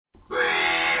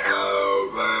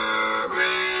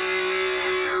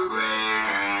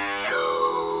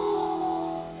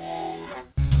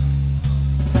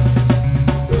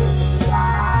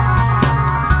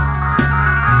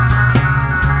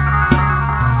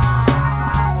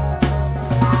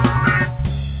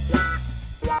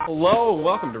Hello,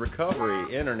 welcome to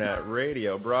Recovery Internet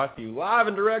Radio, brought to you live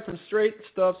and direct from Straight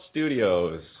Stuff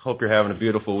Studios. Hope you're having a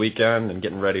beautiful weekend and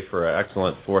getting ready for an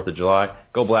excellent 4th of July.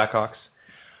 Go Blackhawks.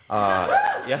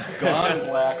 Yeah. Go on,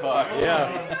 Blackhawks.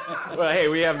 Yeah. Well, hey,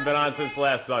 we haven't been on since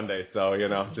last Sunday, so, had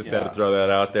to throw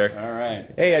that out there. All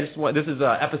right. Hey, this is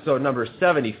episode number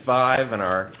 75 in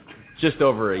our just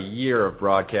over a year of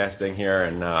broadcasting here,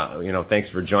 and, thanks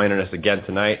for joining us again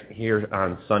tonight here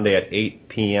on Sunday at 8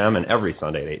 p.m. and every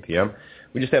Sunday at 8 p.m.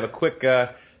 We just have a quick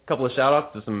couple of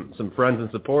shout-outs to some friends and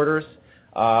supporters.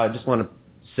 I just want to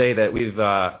say that we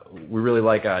really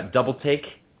like Double Take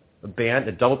Band.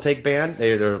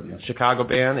 They're a Chicago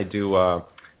band. They do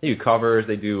covers.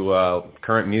 They do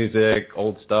current music,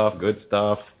 old stuff, good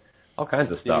stuff, all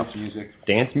kinds of stuff.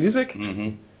 Dance music?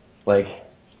 Mm-hmm. Like...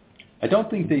 I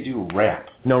don't think they do rap.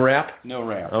 No rap? No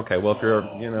rap. Okay, well, if you're,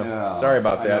 sorry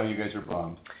about that. I know you guys are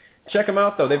bummed. Check them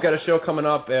out, though. They've got a show coming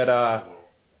up at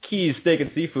Keys Steak and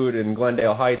Seafood in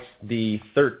Glendale Heights the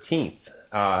 13th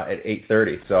at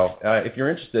 8:30. So if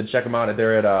you're interested, check them out.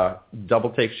 They're at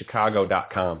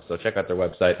doubletakechicago.com. So check out their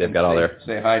website. They've got all their...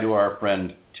 Say hi to our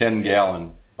friend 10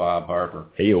 Gallon, Bob Harper.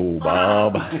 Hey-o,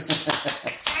 Bob.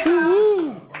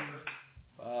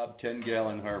 10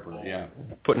 Gallon Harper, yeah.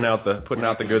 Putting out the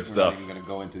good stuff. We're not even going to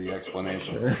go into the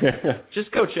explanation.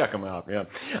 Just go check them out, yeah.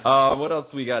 What else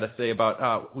we got to say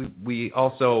about, we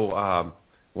also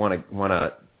want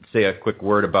to say a quick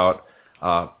word about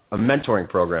a mentoring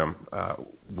program.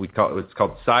 It's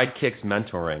called Sidekicks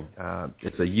Mentoring.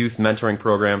 It's a youth mentoring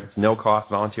program. It's a no-cost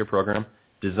volunteer program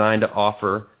designed to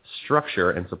offer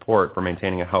structure and support for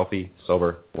maintaining a healthy,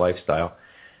 sober lifestyle.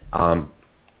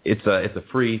 It's a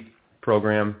free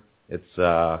program. It's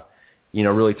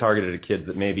really targeted at kids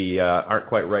that maybe aren't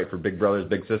quite right for big brothers,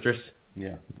 big sisters.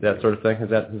 Yeah, that sort of thing. Does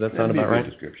that sound about right?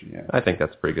 Description, yeah. I think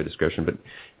that's a pretty good description. But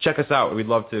check us out. We'd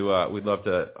love to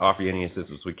offer you any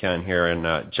assistance we can here,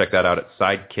 and check that out at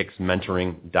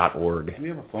sidekicksmentoring.org. Do we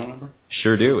have a phone number?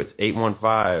 Sure do. It's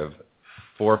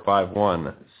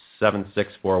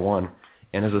 815-451-7641.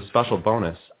 And as a special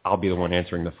bonus, I'll be the one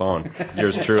answering the phone.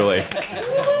 Yours truly.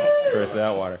 Chris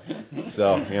Atwater.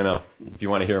 So, if you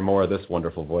want to hear more of this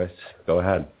wonderful voice, go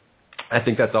ahead. I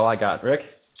think that's all I got. Rick?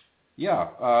 Yeah,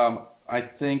 I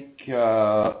think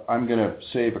I'm going to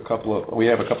save we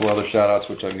have a couple other shout-outs,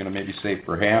 which I'm going to maybe save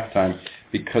for halftime,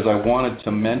 because I wanted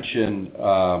to mention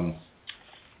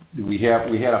we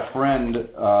had a friend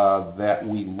that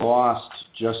we lost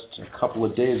just a couple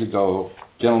of days ago.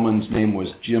 The gentleman's name was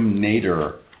Jim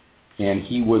Nader. And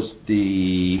he was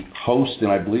the host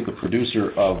and I believe the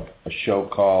producer of a show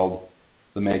called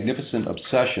The Magnificent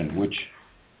Obsession, which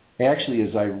actually,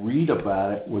 as I read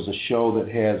about it, was a show that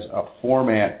has a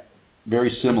format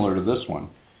very similar to this one.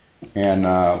 And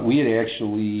we had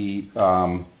actually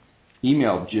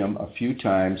emailed Jim a few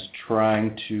times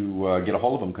trying to get a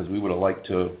hold of him because we would have liked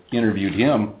to interview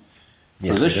him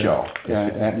for this show.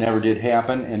 That never did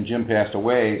happen, and Jim passed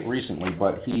away recently,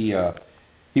 but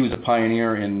he was a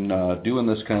pioneer in doing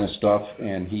this kind of stuff,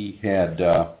 and he had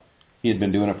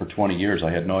been doing it for 20 years. I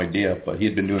had no idea, but he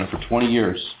had been doing it for 20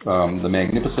 years. The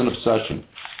Magnificent Obsession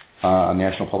on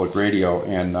National Public Radio,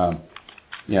 and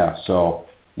so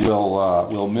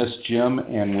we'll miss Jim,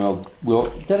 and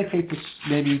we'll dedicate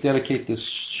this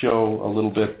show a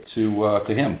little bit to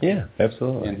him. Yeah,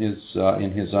 absolutely. In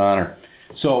his honor.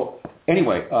 So.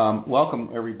 Anyway, welcome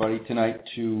everybody tonight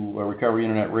to Recovery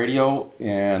Internet Radio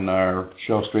and our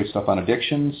show Straight Stuff on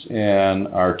Addictions. And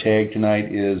our tag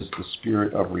tonight is The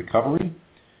Spirit of Recovery.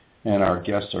 And our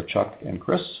guests are Chuck and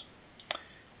Chris.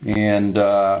 And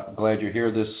glad you're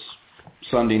here this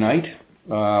Sunday night.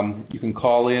 You can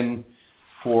call in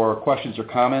for questions or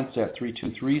comments at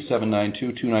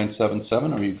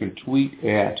 323-792-2977, or you can tweet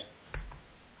at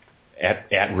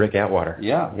Rick Atwater.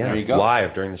 Yeah, there you go.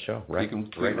 Live during the show. Right. You can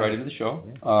tweet right into the show.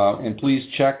 Yeah. And please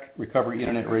check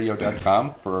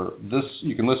recoveryinternetradio.com for this.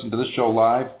 You can listen to this show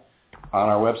live on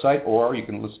our website, or you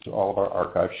can listen to all of our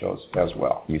archive shows as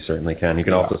well. You certainly can. You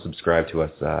can also subscribe to us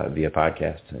via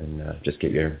podcast and just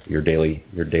get your daily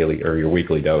or your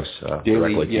weekly dose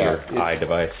directly to your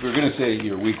iDevice. We're going to say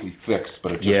your weekly fix,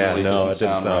 but it just really doesn't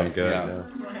sound right. Good. Yeah.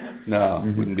 No,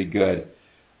 wouldn't be good.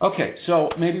 Okay,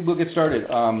 so maybe we'll get started.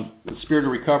 The Spirit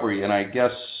of Recovery, and I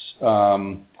guess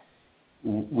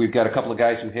we've got a couple of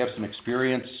guys who have some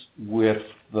experience with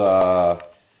the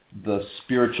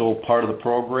spiritual part of the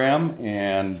program,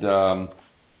 and of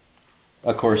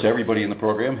course everybody in the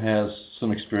program has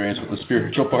some experience with the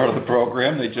spiritual part of the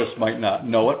program. They just might not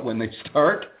know it when they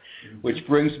start, which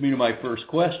brings me to my first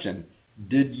question.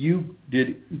 Did you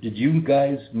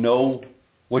guys know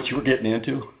what you were getting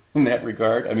into in that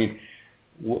regard? I mean,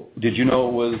 did you know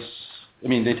it was I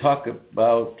mean, they talk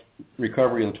about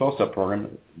recovery in the 12-step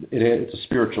program. It's a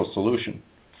spiritual solution.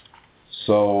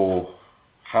 So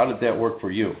how did that work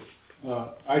for you?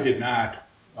 I did not.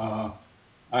 I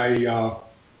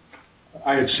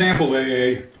had sampled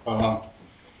AA,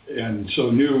 and so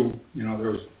knew,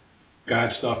 there was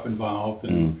God stuff involved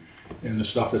and the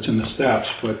stuff that's in the steps,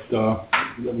 but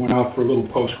went out for a little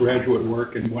postgraduate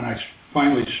work, and when I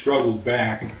finally struggled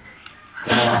back,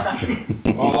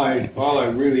 all I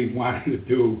really wanted to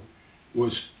do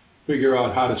was figure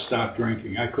out how to stop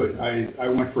drinking. I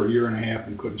went for a year and a half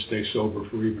and couldn't stay sober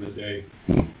for even a day.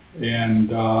 And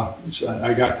so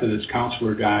I got to this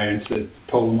counselor guy and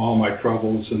told him all my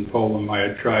troubles and told him I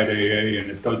had tried AA and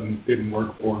it didn't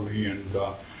work for me and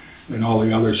all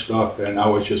the other stuff, and I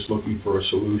was just looking for a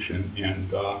solution.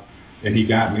 And he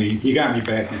got me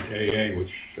back into AA,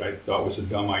 which I thought was a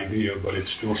dumb idea, but it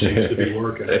still seems to be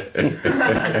working.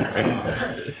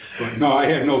 But no, I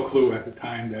had no clue at the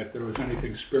time that there was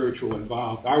anything spiritual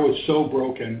involved. I was so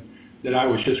broken that I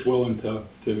was just willing to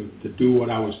do what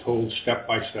I was told step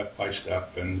by step by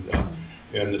step, and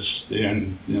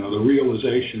the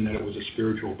realization that it was a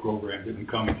spiritual program didn't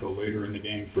come until later in the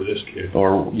game for this kid.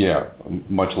 Or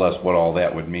much less what all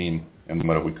that would mean and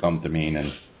what it would come to mean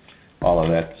and all of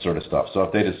that sort of stuff. So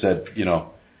if they just said,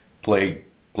 play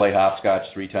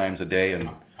hopscotch 3 times a day and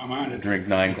I'm on it. Drink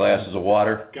 9 glasses of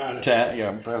water. Got it.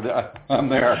 I'm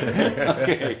there.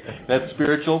 Okay, that's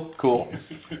spiritual? Cool.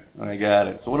 I got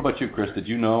it. So what about you, Chris? Did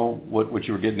you know what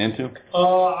you were getting into?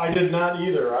 I did not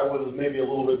either. I was maybe a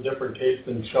little bit different case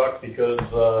than Chuck because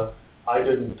I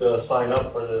didn't sign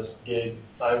up for this gig.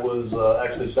 I was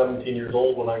actually 17 years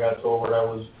old when I got sober. I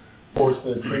was forced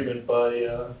into treatment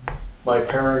by my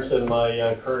parents and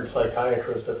my current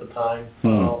psychiatrist at the time.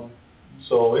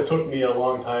 So it took me a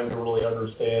long time to really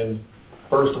understand,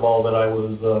 first of all, that I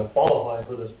was qualified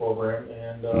for this program,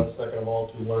 and second of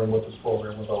all, to learn what this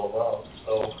program was all about.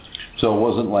 So it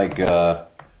wasn't like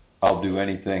I'll do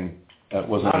anything. It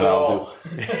wasn't not at all.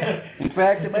 In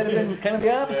fact, it might have been kind of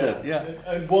the opposite. Yeah.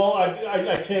 Well,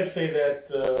 I can't say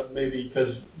that maybe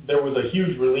because there was a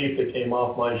huge relief that came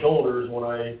off my shoulders when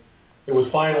it was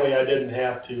finally I didn't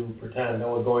have to pretend. I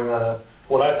was going on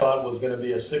what I thought was going to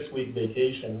be a 6-week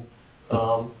vacation.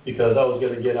 Because I was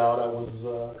going to get out. I was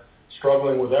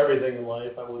struggling with everything in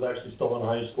life. I was actually still in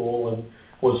high school and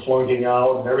was flunking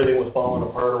out, and everything was falling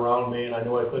apart around me, and I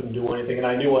knew I couldn't do anything, and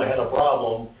I knew I had a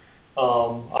problem.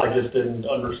 I just didn't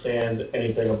understand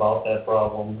anything about that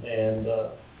problem and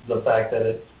the fact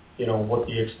that what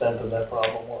the extent of that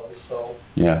problem was.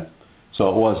 So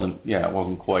it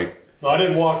wasn't quite. No, I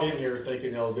didn't walk in here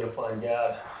thinking I was going to find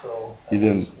God. So you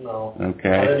didn't? No.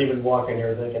 Okay. I didn't even walk in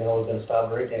here thinking I was going to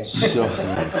stop drinking. So,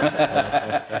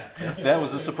 that was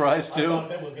a surprise too? I thought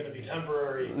that was going to be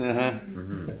temporary.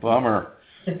 Bummer.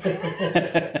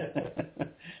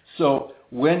 So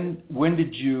when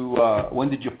did you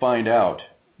find out?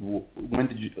 When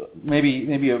did you?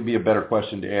 Maybe it would be a better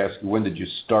question to ask. When did you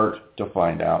start to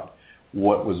find out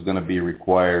what was going to be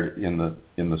required in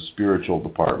the spiritual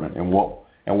department, and what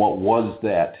was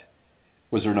that?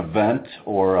 Was there an event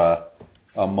or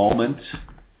a moment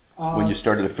when you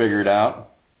started to figure it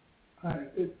out?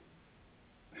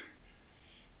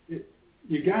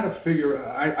 You got to figure.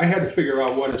 I had to figure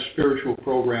out what a spiritual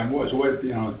program was. What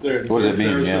does it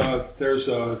mean? There's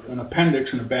an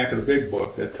appendix in the back of the big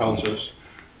book that tells us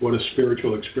what a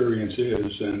spiritual experience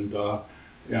is, and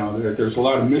there's a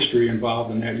lot of mystery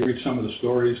involved in that. You read some of the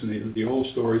stories and the old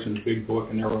stories in the big book,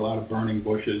 and there were a lot of burning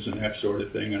bushes and that sort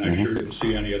of thing, and I sure didn't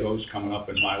see any of those coming up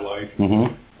in my life.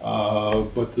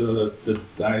 But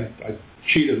I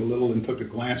cheated a little and took a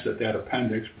glance at that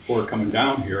appendix before coming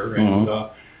down here,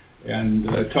 and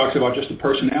it talks about just a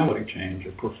personality change,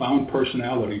 a profound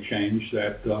personality change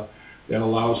that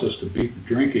allows us to beat the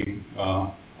drinking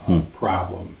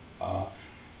problem.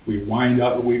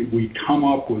 We come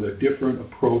up with a different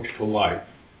approach to life,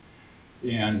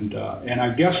 and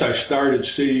I guess I started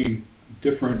seeing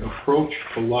different approach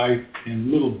to life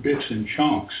in little bits and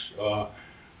chunks.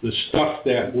 The stuff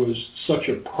that was such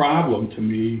a problem to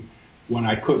me when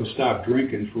I couldn't stop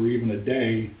drinking for even a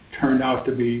day turned out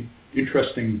to be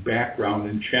interesting background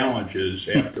and challenges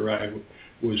after I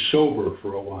was sober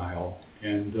for a while,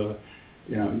 and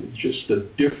just a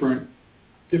different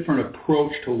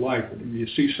approach to life. You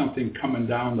see something coming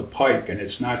down the pike, and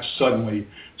it's not suddenly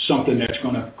something that's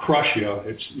going to crush you.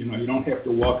 It's you don't have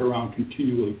to walk around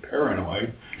continually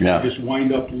paranoid. You just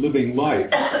wind up living life,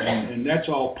 and that's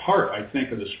all part, I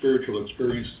think, of the spiritual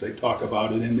experiences they talk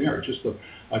about it in there. Just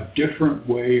a different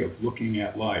way of looking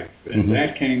at life, and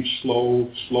that came slow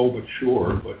but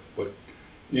sure. But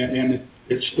and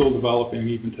it's still developing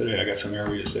even today. I got some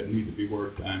areas that need to be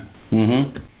worked on.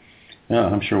 Mm-hmm. Yeah,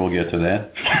 I'm sure we'll get to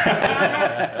that.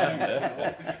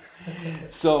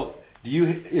 So,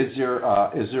 is there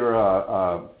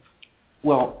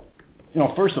well,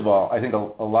 first of all, I think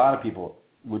a lot of people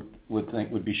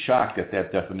would be shocked at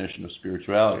that definition of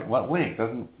spirituality. What? Wait,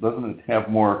 doesn't it have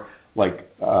more like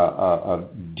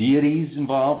deities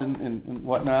involved and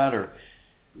whatnot, or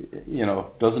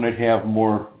doesn't it have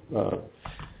more? Well,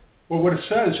 what it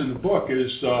says in the book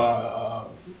is why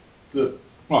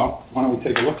don't we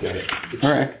take a look at it? It's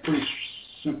All right. a pretty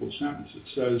simple sentence. It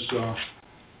says,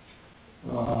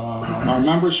 our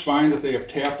members find that they have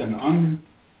tapped an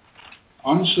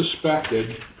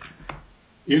unsuspected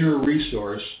inner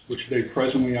resource, which they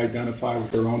presently identify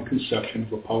with their own conception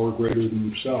of a power greater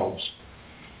than themselves.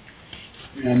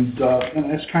 And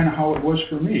that's kind of how it was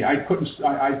for me.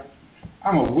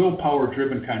 I'm a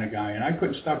willpower-driven kind of guy, and I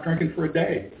couldn't stop drinking for a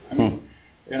day. I mean,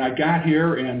 and I got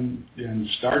here and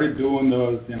started doing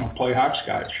play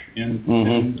hopscotch,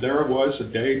 and there it was, a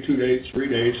day, 2 days, 3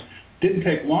 days. Didn't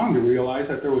take long to realize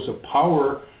that there was a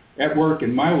power at work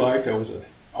in my life that was an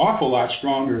awful lot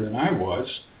stronger than I was,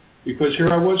 because here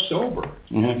I was sober.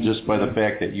 Mm-hmm. Just by the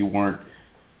fact that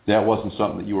that wasn't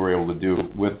something that you were able to do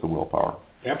with the willpower.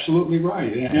 Absolutely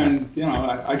right. And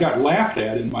I got laughed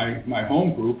at in my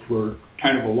home group for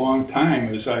kind of a long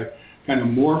time as I kind of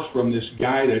morphed from this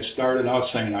guy that started out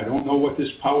saying, I don't know what this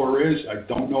power is. I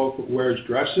don't know if it wears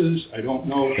dresses. I don't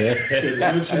know if it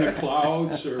lives in the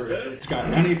clouds or if it's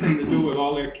got anything to do with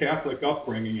all that Catholic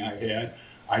upbringing I had.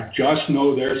 I just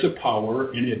know there's a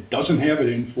power, and it doesn't have it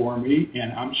in for me,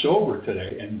 and I'm sober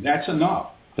today, and that's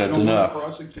enough. That's I don't enough.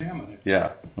 want to cross-examine it.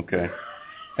 Yeah. Okay.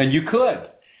 And you could.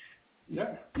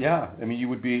 Yeah. Yeah. I mean, you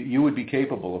would be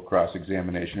capable of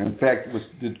cross-examination. In fact, I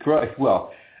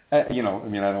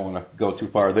don't want to go too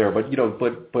far there, but you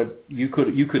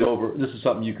could this is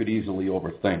something you could easily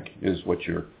overthink, is what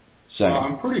you're saying.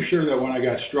 I'm pretty sure that when I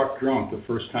got struck drunk the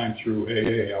first time through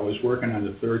AA, I was working on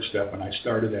the third step, and I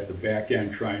started at the back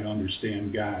end trying to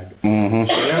understand God. Mm-hmm.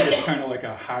 So that was kind of like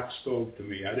a hot stove to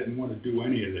me. I didn't want to do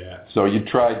any of that. So you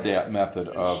tried that method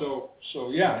of...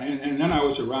 So yeah, and then I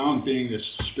was around being this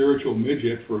spiritual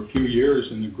midget for a few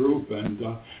years in the group, and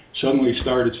suddenly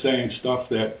started saying stuff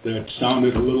that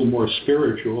sounded a little more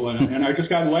spiritual, and I just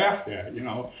got laughed at.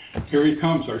 Here he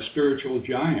comes, our spiritual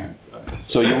giant.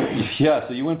 So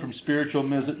you went from spiritual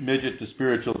midget to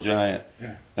spiritual giant.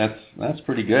 Yeah. That's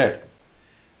pretty good.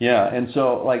 Yeah, and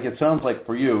so it sounds like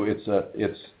for you it's a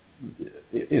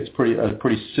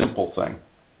pretty simple thing.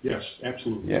 Yes,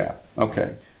 absolutely. Yeah.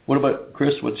 Okay. What about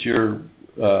Chris? What's your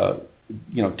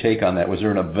take on that? Was there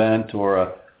an event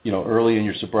or early in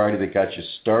your sobriety that got you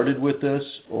started with this,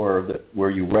 or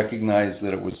where you recognized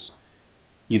that it was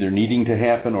either needing to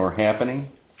happen or happening?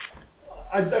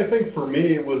 I think for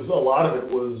me, I was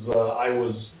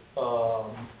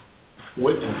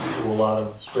witness to a lot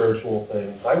of spiritual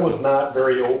things. I was not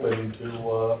very open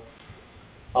to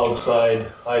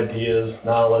outside ideas,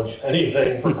 knowledge,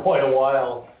 anything for quite a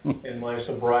while in my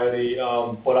sobriety,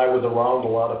 but I was around a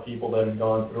lot of people that had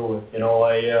gone through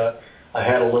it. I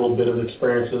had a little bit of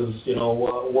experiences,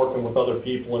 working with other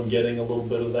people and getting a little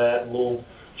bit of that, little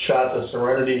shots of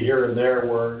serenity here and there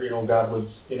where, God was,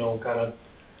 kind of,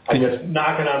 I guess,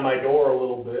 knocking on my door a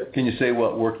little bit. Can you say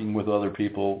what working with other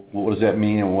people, what does that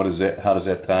mean, and how does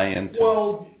that tie into?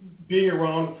 Well, being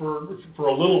around for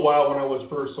a little while when I was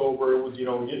first sober, it was, you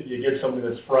get somebody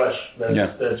that's fresh,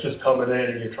 that's just coming in,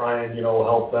 and you try and,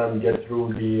 help them get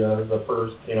through the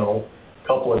first,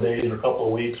 couple of days or couple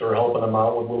of weeks, or helping them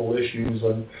out with little issues.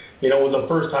 And, it was the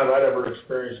first time I'd ever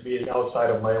experienced being outside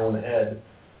of my own head,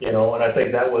 and I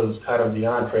think that was kind of the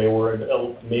entree where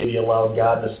it maybe allowed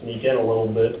God to sneak in a little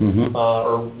bit,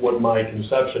 or what my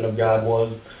conception of God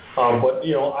was. But,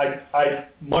 I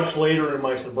much later in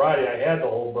my sobriety, I had the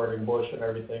whole burning bush and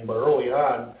everything, but early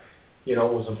on, it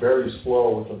was very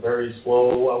slow.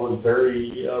 I was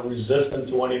very resistant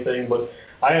to anything, but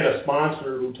I had a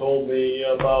sponsor who told me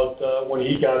about when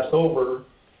he got sober,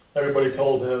 everybody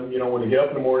told him, when you get up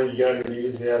in the morning, you get on your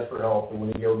knees, you ask for help, and when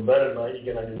you go to bed at night, you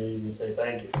get on your knees and you say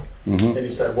thank you. Mm-hmm. And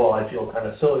he said, well, I feel kind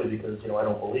of silly because, I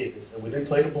don't believe. He said, we didn't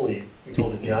tell you to believe. We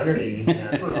told you to get on your knees and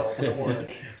ask for help in the morning.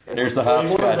 There's the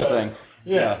hopscotch thing.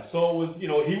 Yeah, so it was,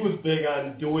 he was big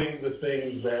on doing the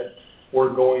things that were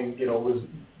going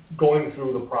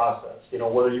through the process.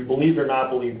 Whether you believed or not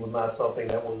believed was not something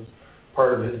that was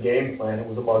part of his game plan. It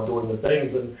was about doing the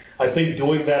things, and I think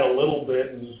doing that a little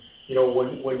bit, and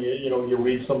when you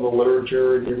read some of the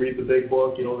literature and you read the big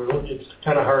book, it's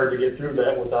kind of hard to get through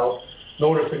that without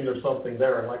noticing there's something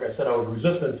there. And like I said, I was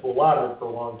resistant to a lot of it for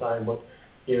a long time, but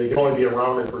you can only be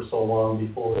around it for so long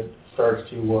before it starts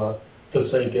to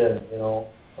sink in, little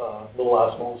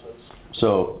osmosis.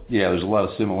 So, yeah, there's a lot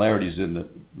of similarities in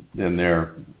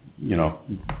there.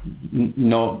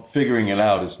 No, figuring it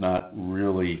out is not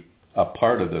really a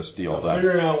part of this deal.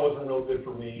 Figuring out wasn't real good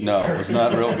for me. No, it was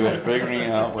not real good. Figuring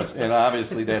out was, and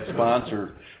obviously that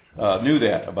sponsor knew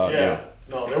that about you.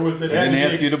 No, there was. We didn't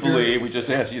ask you to believe. We just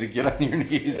asked you to get on your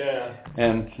knees. Yeah.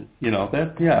 And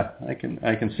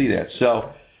I can see that.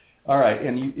 So, all right,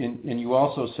 and you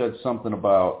also said something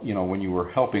about when you were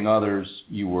helping others,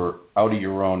 you were out of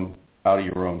your own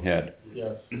head.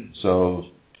 Yes. So,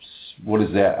 what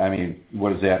does that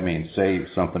mean? Say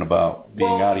something about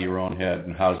being out of your own head,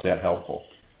 and how is that helpful?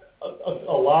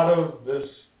 A lot of this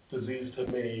disease to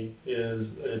me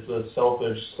it's a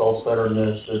selfish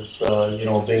self-centeredness.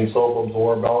 It's being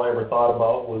self-absorbed. All I ever thought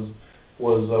about was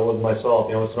myself.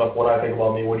 It's not what I think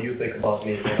about me. What do you think about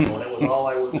me? And it was all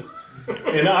I was.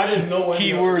 And I didn't know.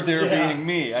 Keyword there being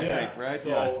me. I think, right?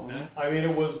 So, I mean,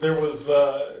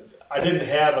 I didn't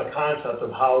have a concept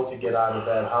of how to get out of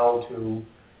that, how to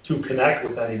connect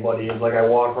with anybody. It's like I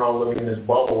walked around living in this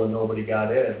bubble and nobody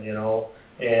got in,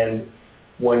 And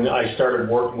when I started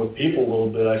working with people a little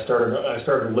bit, I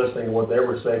started listening to what they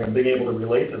were saying and being able to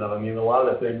relate to them. I mean, a lot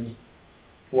of the things,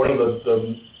 one of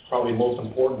the probably most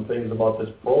important things about this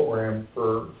program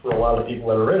for a lot of people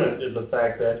that are in it is the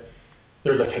fact that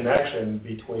there's a connection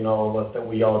between all of us, that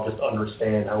we all just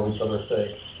understand how each other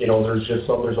think.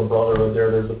 There's a brotherhood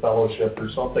there, there's a fellowship,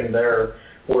 there's something there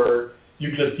where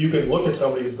you can look at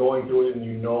somebody who's going through it and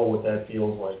you know what that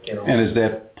feels like. And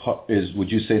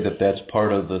would you say that that's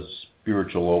part of the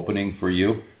spiritual opening for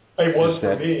you? It was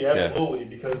for me, absolutely,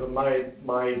 because of my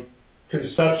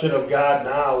conception of God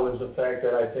now is the fact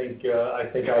that I think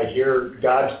I hear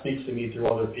God speaks to me through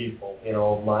other people.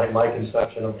 My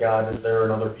conception of God is there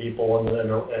in other people,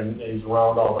 and He's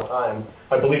around all the time.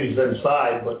 I believe He's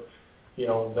inside, but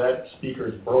that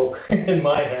speaker's broke in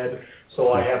my head,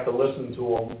 so I have to listen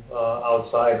to Him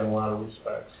outside in a lot of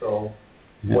respects. So.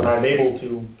 Yeah. When I'm able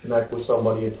to connect with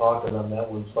somebody and talk to them,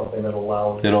 that was something that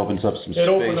allowed. It opens up some space. It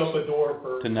opened up the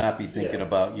door to not be thinking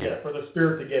about you. Yeah, for the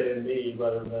Spirit to get in me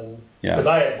rather than because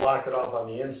I had blocked it off on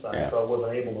the inside, so I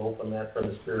wasn't able to open that for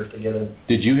the Spirit to get in.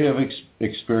 Did you have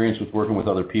experience with working with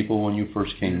other people when you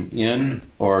first came in,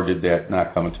 or did that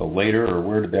not come until later, or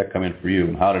where did that come in for you,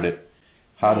 and how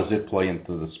does it play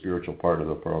into the spiritual part of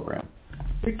the program?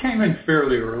 It came in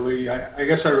fairly early. I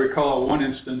guess I recall one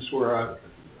instance where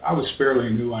I was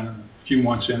fairly new, a few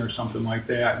months in or something like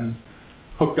that, and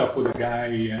hooked up with a guy,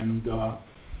 and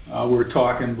we were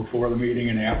talking before the meeting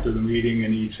and after the meeting,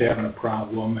 and he's having a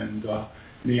problem, and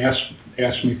he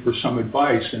asked me for some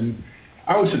advice, and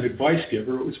I was an advice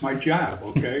giver. It was my job,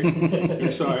 okay?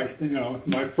 And so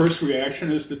my first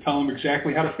reaction is to tell him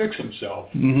exactly how to fix himself.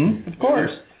 Mm-hmm. Of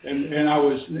course. And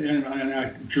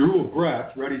I drew a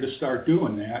breath, ready to start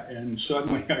doing that, and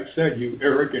suddenly I said, "You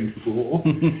arrogant fool!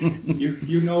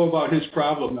 you know about his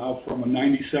problem now from a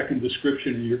 90-second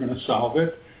description, and you're going to solve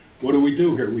it. What do we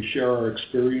do here? We share our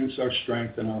experience, our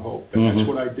strength, and our hope." And that's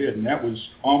what I did, and that was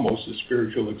almost a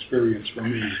spiritual experience for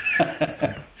me.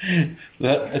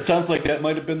 It sounds like that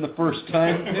might have been the first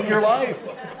time in your life.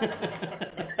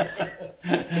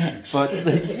 But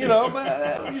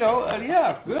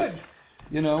yeah, good.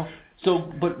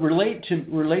 So, but relate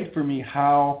for me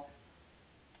how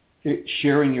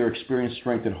sharing your experience,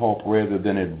 strength, and hope rather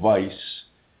than advice,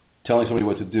 telling somebody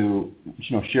what to do,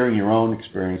 sharing your own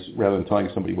experience rather than telling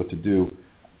somebody what to do.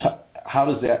 How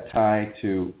does that tie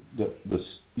to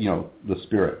the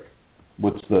Spirit?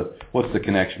 What's the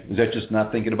connection? Is that just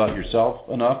not thinking about yourself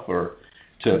enough, or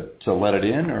to let it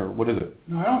in, or what is it?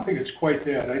 No, I don't think it's quite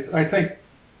that. I think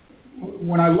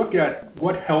when I look at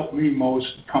what helped me most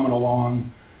coming along,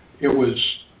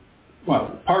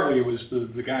 partly it was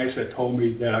the guys that told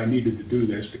me that I needed to do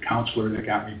this, the counselor that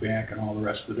got me back and all the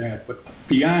rest of that. But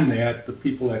beyond that, the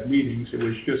people at meetings, it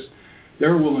was just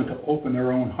they're willing to open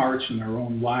their own hearts and their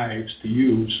own lives to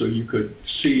you so you could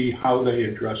see how they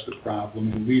address the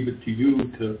problem and leave it to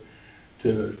you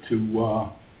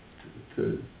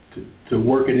to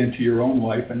work it into your own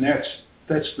life. And that's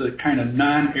the kind of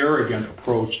non-arrogant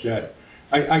approach that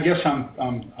I guess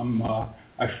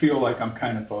I feel like I'm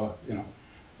kind of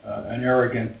an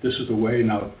arrogant. This is the way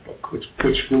now. Let's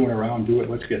quit screwing around. Do it.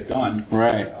 Let's get done.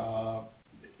 Right.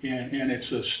 And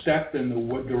it's a step in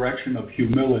the direction of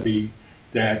humility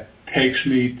that takes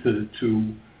me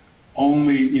to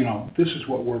only this is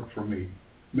what worked for me.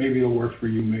 Maybe it'll work for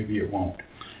you. Maybe it won't.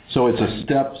 So it's a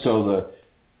step. So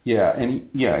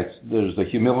there's the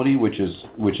humility, which is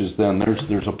then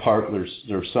there's a part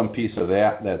there's some piece of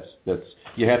that's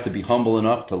you have to be humble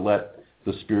enough to let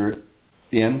the spirit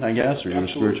in, I guess, or your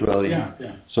spirituality. Yeah.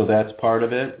 So that's part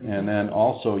of it. And then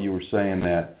also you were saying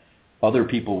that other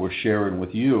people were sharing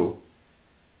with you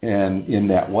and in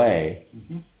that way.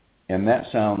 Mm-hmm. And that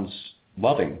sounds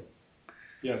loving.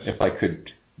 Yes. If I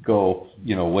could go,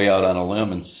 way out on a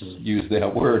limb and use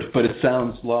that word, but it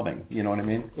sounds loving. You know what I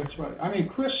mean? That's right. I mean,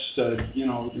 Chris said,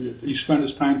 he spent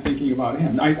his time thinking about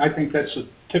him. I think that's a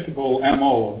typical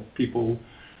MO of people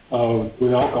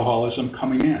with alcoholism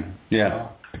coming in. Yeah.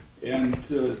 And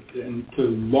to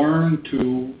learn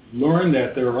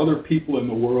that there are other people in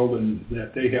the world and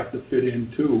that they have to fit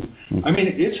in too. Mm-hmm. I mean,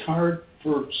 it's hard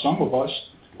for some of us,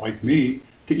 like me,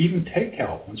 to even take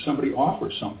help when somebody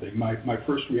offers something. My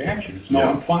first reaction is, no,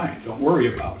 I'm fine. Don't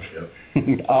worry about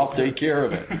it. I'll take care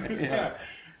of it. Yeah.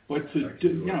 But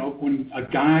when a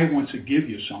guy wants to give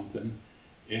you something,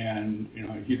 and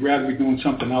you'd rather be doing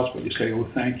something else, but you say, "Oh,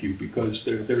 thank you," because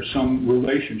there's some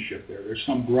relationship there. There's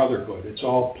some brotherhood. It's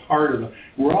all part of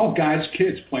we're all God's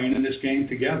kids playing in this game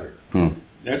together.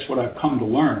 That's what I've come to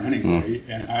learn anyway.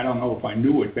 And I don't know if I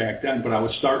knew it back then, but I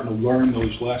was starting to learn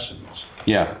those lessons.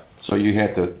 Yeah. So you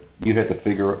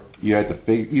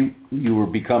were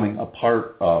becoming a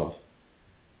part of.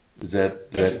 That's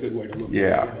a good way to look at it.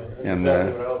 Yeah. And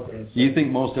do you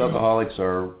think most alcoholics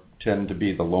tend to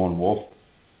be the lone wolf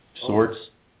sorts?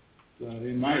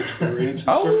 In my experience,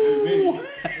 certainly me.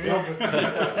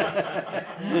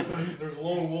 There's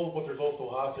lone wolf, but there's also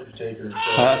hostage takers.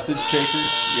 Hostage takers?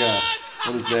 Yeah.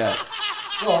 What is that?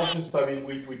 Well, it's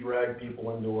just, we drag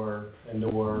people into our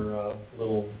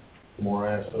little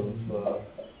morass of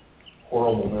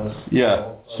horribleness.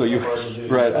 Yeah. So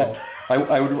right.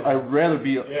 I'd rather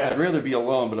be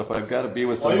alone, but if I've got to be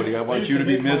with somebody, I want you to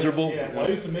be miserable. I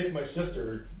used to make my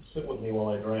sister sit with me while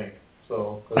I drank,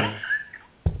 cause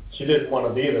she didn't want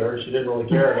to be there. She didn't really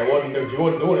care. And she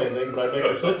wasn't doing anything, but I'd make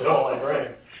her sit there while I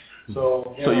drank.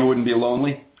 So you wouldn't be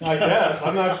lonely? I guess.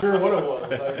 I'm not sure what it was.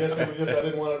 I guess it was just I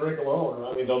didn't want to drink alone.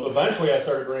 I mean, eventually I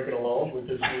started drinking alone because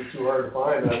it was too hard to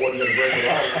find, and I wasn't going to drink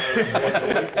alone.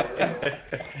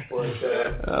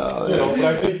 But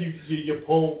I think you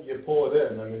pull it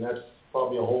in. I mean, that's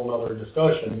probably a whole other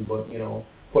discussion. But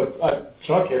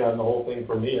Chuck hit on the whole thing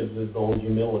for me is the whole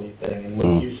humility thing. And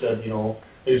when you said,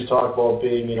 they just talk about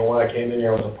being, when I came in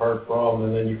here, I was apart from,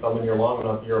 and then you come in here long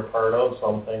enough, you're a part of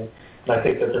something. And I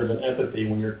think that there's an empathy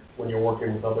when you're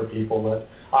working with other people that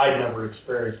I'd never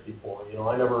experienced before.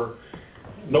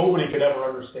 Nobody could ever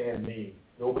understand me.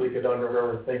 Nobody could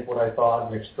ever think what I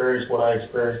thought and experience what I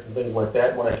experienced and things like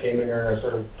that. When I came in here and I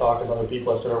started talking to other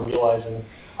people, I started realizing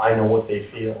I know what they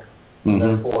feel. Mm-hmm. And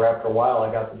therefore, after a while,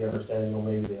 I got to the understanding,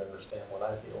 maybe they understand what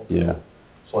I feel. Yeah.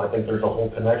 So I think there's a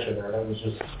whole connection there. That was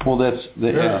just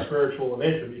very spiritual in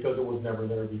nature because it was never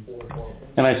there before.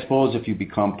 And I suppose if you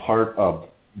become part of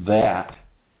then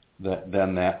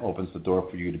that opens the door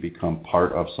for you to become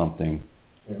part of something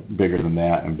bigger than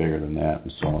that and bigger than that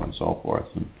and so on and so forth.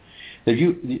 And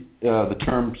the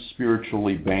term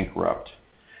spiritually bankrupt.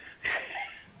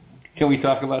 Can we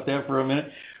talk about that for a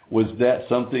minute? Was that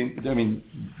something? I mean,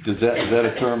 is that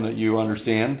a term that you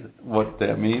understand what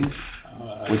that means?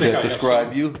 Would that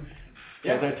describe you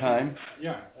at that time?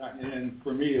 Yeah, and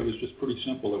for me it was just pretty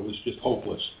simple. It was just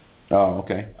hopeless. Oh,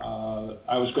 okay.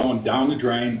 I was going down the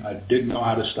drain. I didn't know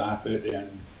how to stop it,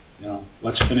 and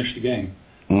let's finish the game.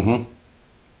 Mm-hmm.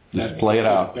 Just play it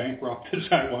out. As bankrupt as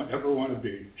I ever want to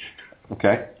be.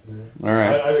 Okay. All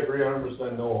right. I agree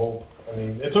 100%. No hope. I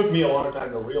mean, it took me a long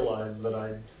time to realize that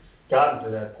I'd gotten to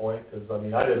that point because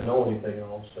I didn't know anything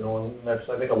else. And that's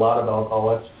I think a lot of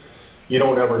alcoholics. You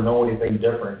don't ever know anything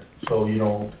different, so you're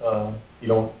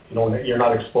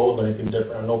not exposed to anything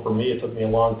different. I know for me, it took me a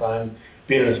long time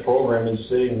being in this program and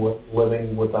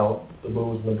living without the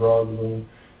booze and the drugs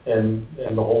and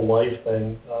the whole life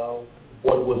thing,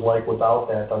 what it was like without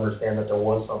that, to understand that there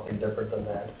was something different than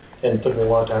that. And it took me a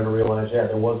long time to realize,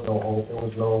 there was no hope, there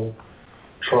was no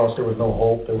trust, there was no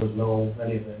hope, there was no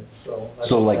anything.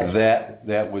 So like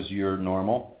that was your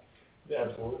normal?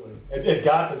 Absolutely. It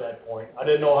got to that point. I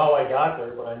didn't know how I got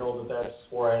there, but I know that that's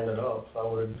where I ended up. So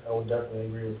I would definitely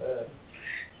agree with that.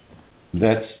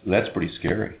 That's pretty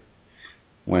scary.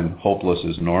 When hopeless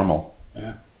is normal.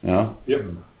 Yeah. Yep.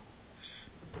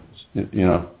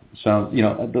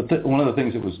 One of the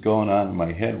things that was going on in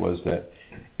my head was that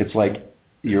it's like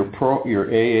your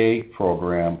AA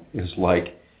program is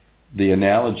like, the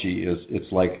analogy is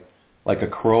it's like a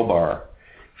crowbar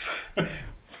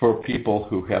for people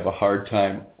who have a hard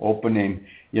time opening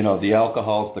the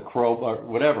alcohol's the crowbar,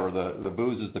 whatever, the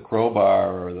booze is the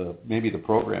crowbar, or maybe the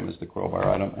program is the crowbar.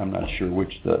 I'm not sure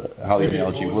how the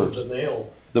analogy works. The nail.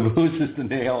 The booze is the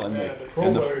nail, and the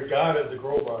crowbar. God is the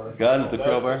crowbar. God is the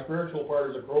crowbar. The spiritual part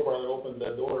is the crowbar that opened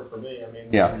that door for me. I mean,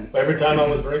 yeah. Every time I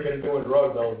was drinking and doing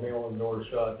drugs, I was nailing the door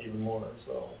shut even more.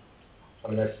 So,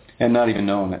 I mean, and not even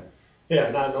knowing it. Yeah,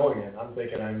 not knowing it. I'm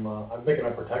thinking I'm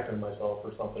protecting myself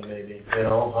or something maybe.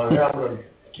 I'm going to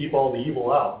keep all the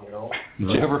evil out. Did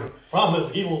you ever? Problem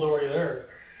is, evil's already there,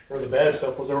 or the bad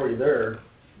stuff was already there.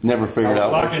 Never figured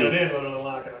out. Locking it in, but I'm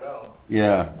locking it out.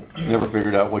 Yeah, never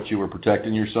figured out what you were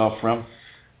protecting yourself from.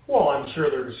 Well, I'm sure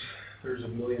there's a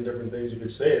million different things you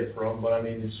could say it from, but I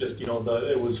mean, it's just it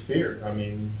was fear. I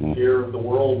mean, fear of the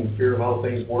world and fear of how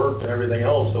things work and everything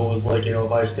else. So it was like,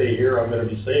 if I stay here, I'm going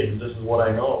to be safe. This is what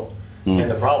I know. And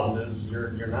the problem is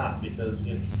you're not, because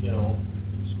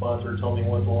sponsor told me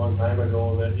once a long time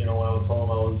ago that I was telling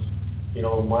him I was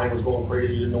mine was going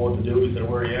crazy, didn't know what to do. He said,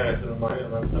 "Where are you at?" I said, "I'm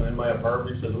in my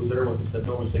apartment." He said, "Who's there with you?" I said,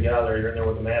 "No." He said, "Get out of there. You're in there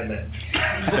with a madman."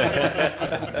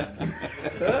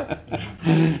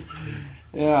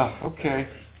 Yeah. Okay.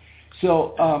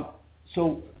 So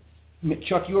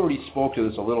Chuck, you already spoke to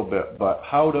this a little bit, but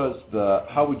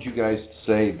how would you guys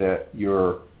say that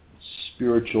your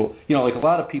spiritual, like a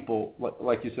lot of people,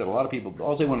 like you said, a lot of people,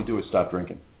 all they want to do is stop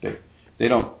drinking.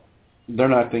 They're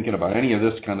not thinking about any of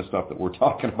this kind of stuff that we're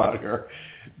talking about here.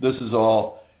 This is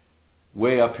all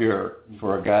way up here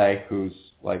for a guy who's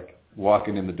like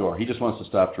walking in the door. He just wants to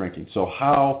stop drinking. So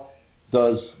how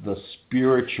does the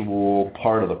spiritual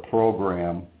part of the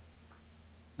program,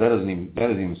 that doesn't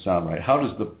even sound right. How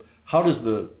does the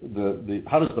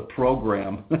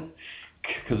program,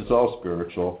 because it's all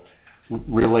spiritual,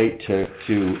 relate to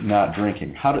not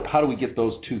drinking? How do we get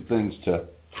those two things to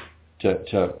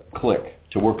click,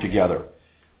 to work together?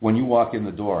 When you walk in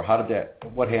the door,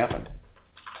 what happened?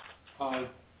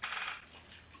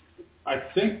 I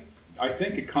think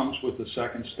it comes with the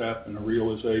second step and the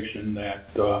realization that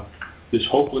this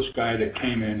hopeless guy that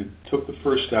came in and took the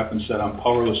first step and said, "I'm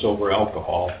powerless over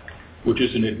alcohol," which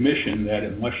is an admission that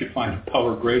unless you find a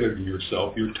power greater than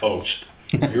yourself, you're toast.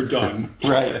 You're done.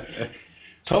 Right.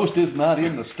 Toast is not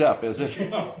in the step, is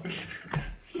it?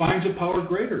 Finds a power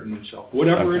greater than himself,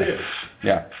 whatever it is.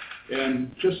 Yeah.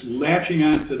 And just latching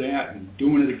onto that and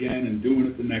doing it again and doing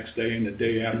it the next day and the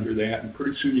day after that, and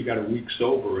pretty soon you got a week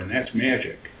sober, and that's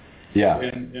magic. Yeah.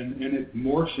 And it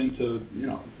morphs into,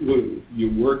 you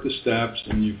work the steps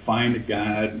and you find a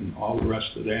God and all the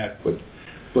rest of that. But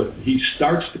he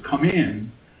starts to come in,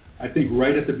 I think,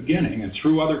 right at the beginning, and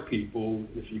through other people.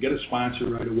 If you get a sponsor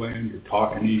right away and you're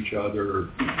talking to each other or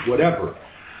whatever,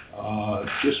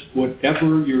 just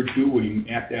whatever you're doing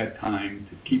at that time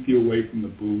to keep you away from the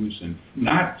booze and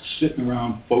not sitting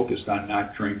around focused on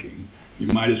not drinking. You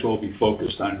might as well be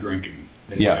focused on drinking,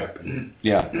 in my opinion.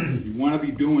 Yeah. You want to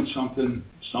be doing something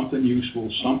useful,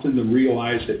 something to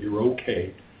realize that you're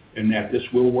okay and that this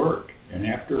will work. And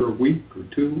after a week or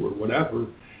two or whatever,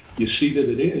 you see that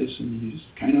it is, and you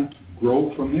just kind of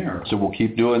grow from there. So we'll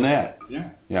keep doing that. Yeah.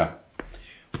 Yeah.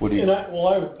 What do you?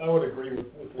 I would agree with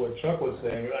what Chuck was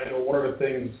saying. I know one of the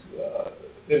things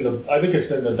I think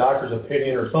it's in the doctor's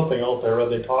opinion or something else I read,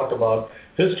 they talked about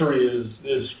history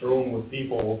is strewn with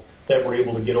people that were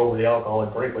able to get over the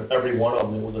alcoholic drink, but every one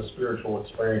of them, it was a spiritual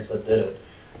experience that did it.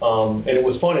 And it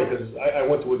was funny because I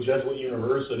went to a Jesuit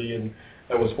university and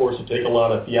I was forced to take a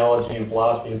lot of theology and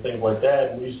philosophy and things like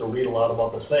that, and we used to read a lot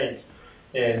about the saints.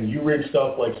 And you read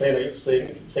stuff like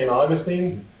St.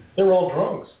 Augustine, they were all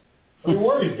drunks. I mean,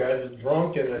 were these guys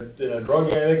drunk and a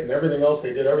drug addict and everything else?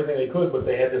 They did everything they could, but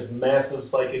they had this massive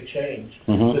psychic change.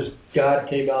 Mm-hmm. This God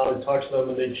came out and touched them,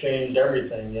 and they changed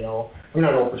everything. I mean,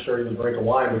 I don't know for sure he was drinking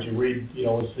wine, but you read,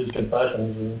 his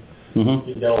confessions, and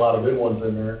he's got a lot of good ones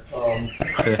in there. And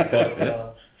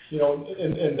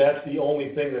that's the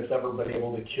only thing that's ever been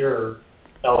able to cure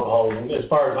alcoholism, as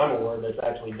far as I'm aware, that's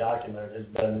actually documented,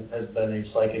 has been a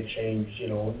psychic change,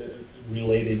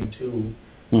 related to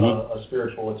a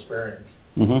spiritual experience.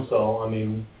 Mm-hmm. So, I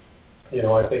mean,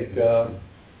 I think,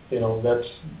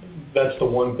 that's the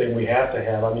one thing we have to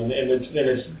have. I mean, and it's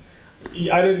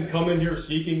I didn't come in here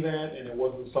seeking that, and it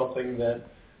wasn't something that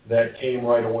came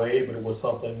right away, but it was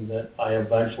something that I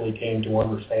eventually came to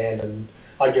understand and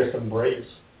I guess embrace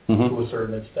to a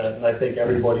certain extent. And I think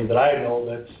everybody that I know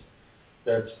that's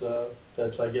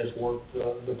I guess worked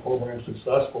the program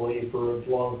successfully for a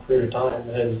long period of time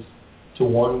has, to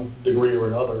one degree or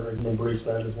another, and embrace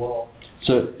that as well.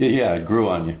 So it grew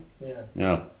on you.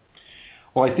 Yeah.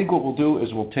 Well, I think what we'll do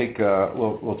is we'll take a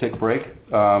break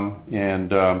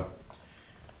and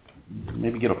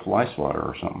maybe get a fly swatter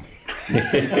or something.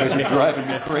 You guys are driving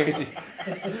me crazy.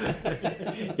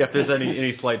 Yeah, if there's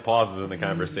any slight pauses in the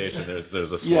conversation,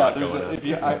 there's a swat going on.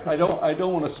 I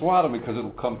don't want to swat him because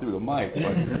it'll come through the mic.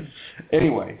 But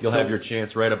anyway, you'll have your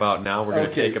chance right about now. We're going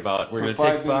to take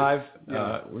five.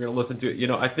 We're going to listen to it. You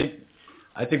know, I think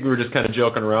we were just kind of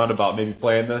joking around about maybe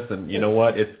playing this, and you know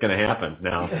what? It's going to happen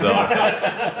now. So,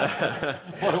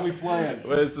 what are we playing?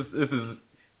 Well, this is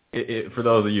for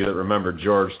those of you that remember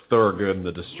George Thorogood and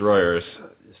the Destroyers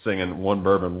singing "One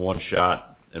Bourbon, One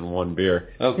Shot, and One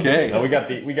Beer." Okay. We got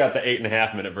the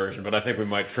 8.5 minute version, but I think we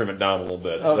might trim it down a little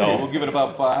bit. Okay, so, we'll give it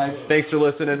about 5. Thanks for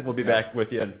listening. We'll be back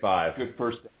with you in 5. Good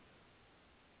first.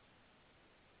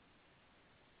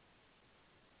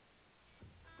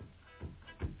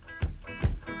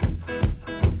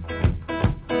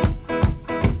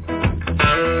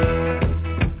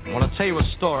 I want to tell you a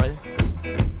story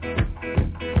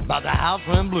about the house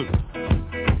in blue.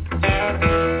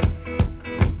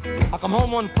 I come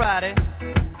home one Friday,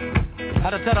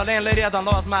 had to tell the landlady I done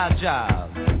lost my job.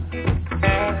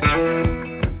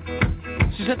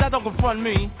 She said, that don't confront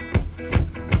me,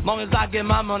 as long as I get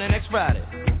my money next Friday.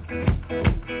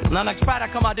 Now next Friday I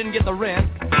come, I didn't get the rent,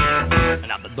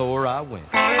 and out the door I went.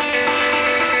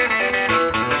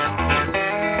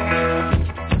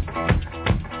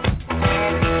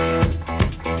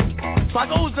 So I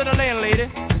goes to the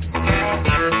landlady.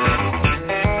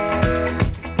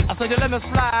 I said, you let me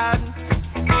slide.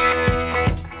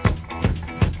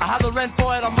 I have the rent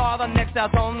for it tomorrow, the next I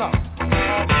don't know.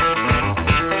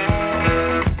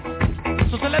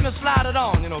 So she let me slide it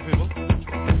on, you know, people.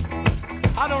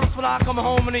 I noticed when I come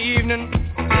home in the evening,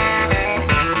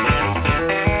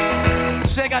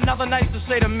 she ain't got nothing nice to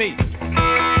say to me.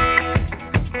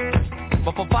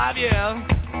 But for 5 years,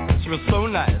 she was so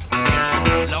nice.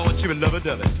 Lord, she was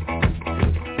lovey-dovey.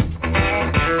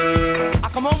 I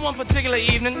come home one particular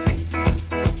evening.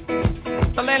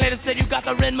 The landlady said, you got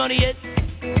the rent money yet?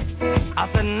 I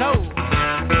said, no.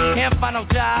 Can't find no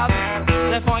job.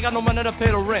 Therefore, I ain't got no money to pay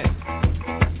the rent.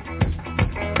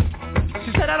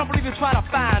 She said, I don't believe you're trying to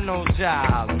find no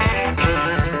job.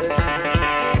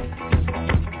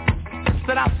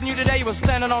 Said, I seen you today. You were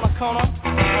standing on a corner,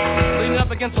 leaning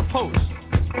up against a post.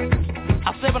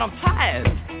 I said, but I'm tired.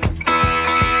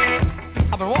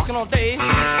 I've been walking all day.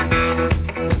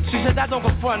 She said, that don't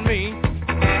confront me,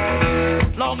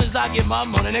 long as I get my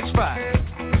money next Friday.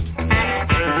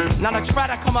 Now next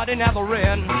Friday I come, I didn't have the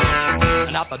rent,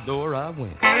 and out the door I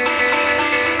went.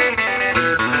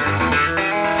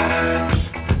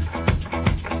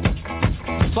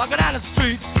 So I go down the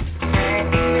street,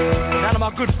 down to my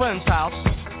good friend's house.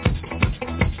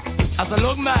 I said,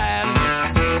 look, man,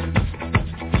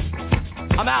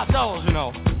 I'm outdoors, you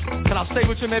know. Can I stay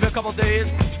with you maybe a couple of days?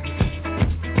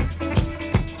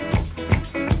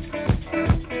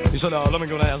 He said, let me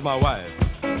go and ask my wife.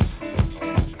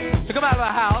 He come out of the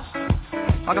house,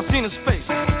 I could see his face.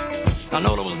 I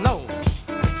know there was no.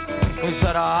 He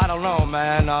said, I don't know,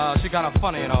 man. She kind of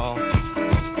funny, you know.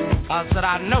 I said,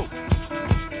 I know.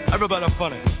 Everybody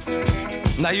funny.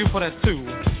 Now you for that too.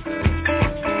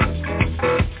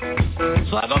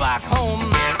 So I go back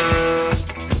home.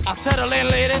 I tell the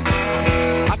landlady,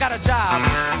 I got a job.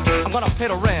 I'm gonna pay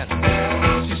the rent.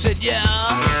 She said, yeah.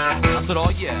 I said, oh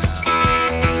yeah.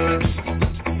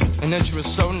 And then she was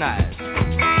so nice.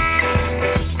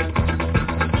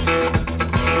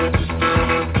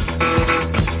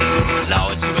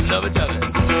 Lord, she was lovey-dovey.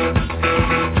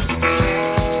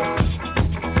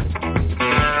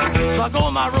 So I go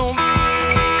in my room,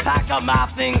 pack up my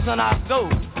things, and I go.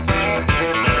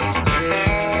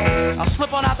 I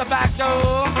slip on out the back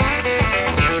door.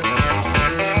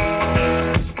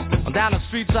 Down the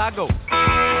streets I go.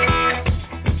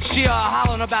 She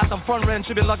hollering about the front rent.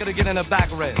 She'll be lucky to get in the back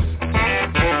rent.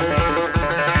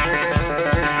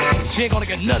 She ain't gonna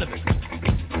get none of it.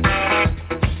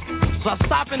 So I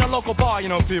stop in a local bar, you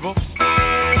know, people.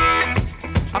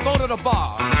 I go to the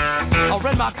bar. I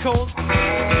rent my coat.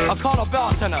 I call a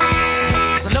bartender.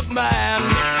 I say, look, man,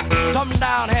 come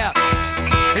down here.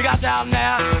 He got down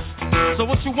there. So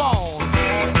what you want?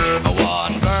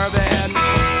 One bourbon,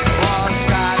 one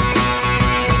scotch,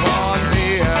 one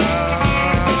beer.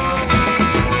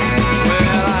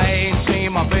 Well, I ain't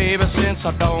seen my baby since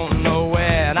I don't know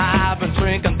when. I've been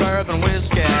drinking bourbon,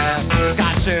 whiskey,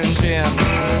 scotch and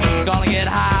gin. Gonna get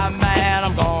high, man,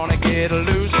 I'm gonna get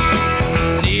loose.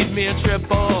 Need me a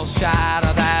triple shot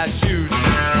of that juice.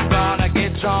 Gonna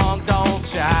get drunk, don't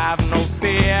you have no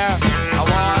fear. I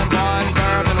want one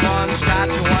bourbon, one scotch,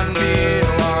 one beer.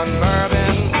 One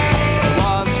bourbon,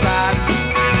 one scotch,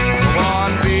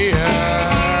 one beer.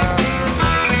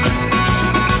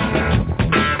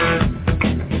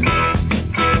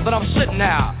 But I'm sitting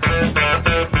now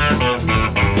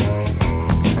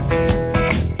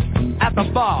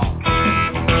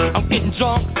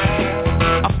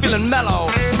I'm feeling mellow.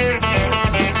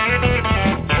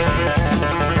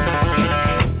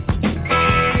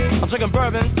 I'm drinking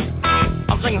bourbon.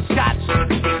 I'm drinking scotch.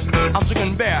 I'm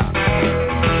drinking beer.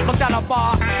 Look down the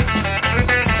bar.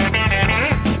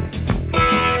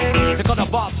 Here comes the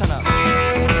bartender.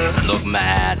 Look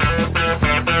mad.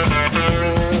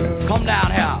 Come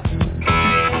down here.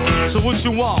 So what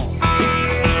you want?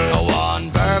 One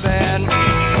bourbon,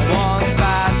 one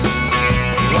scotch,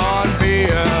 one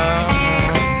beer.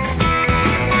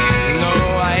 No,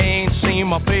 I ain't seen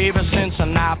my baby since the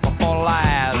night before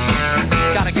last.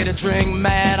 Gotta get a drink,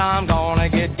 man, I'm gonna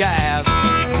get gas.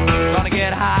 Gonna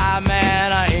get high,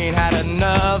 man, I ain't had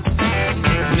enough.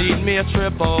 Need me a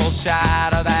triple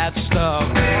shot of that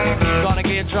stuff. Gonna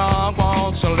get drunk,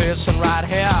 won't you listen right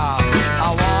here?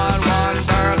 I want one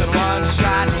bourbon, one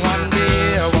shot, one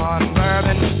beer, one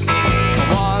bourbon,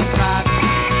 one scotch,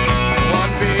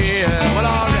 one beer. Well,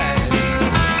 all right.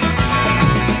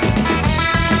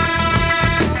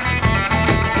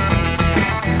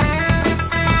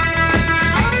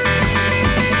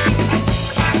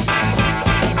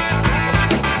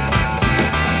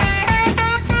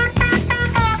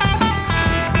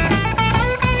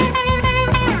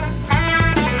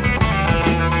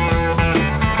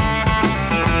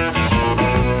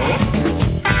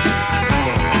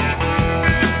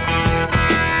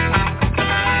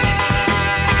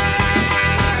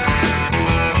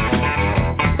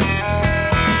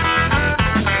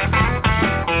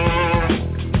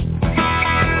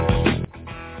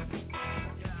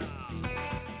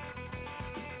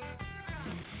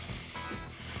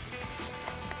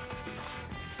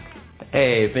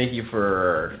 Hey, thank you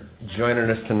for joining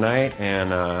us tonight,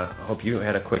 and hope you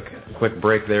had a quick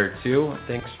break there too.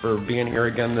 Thanks for being here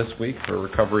again this week for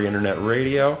Recovery Internet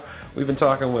Radio. We've been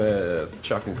talking with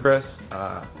Chuck and Chris.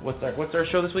 What's our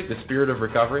show this week? The Spirit of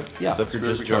Recovery. Yeah. So if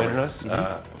you're just joining us,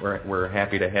 we're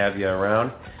happy to have you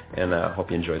around, and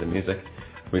hope you enjoy the music.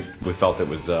 We felt it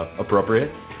was appropriate.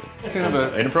 Kind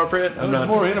of inappropriate? It was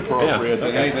more inappropriate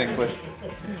than anything, but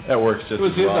that works just. It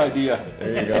was his idea.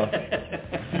 There you go.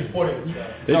 He's pointing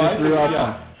at that.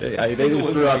 They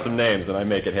just threw out some names, and I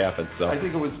make it happen. So I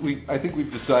think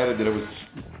we've decided that it was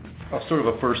sort of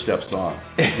a first step song,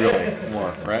 really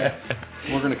more, right?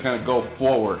 We're going to kind of go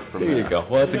forward from there. There you go.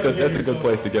 Well, that's a good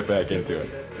place to get back into it.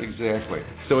 Exactly.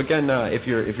 So again, if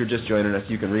you're just joining us,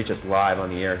 you can reach us live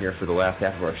on the air here for the last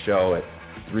half of our show at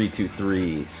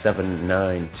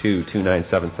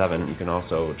 323-792-2977. You can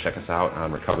also check us out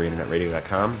on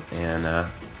recoveryinternetradio.com, and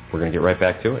we're going to get right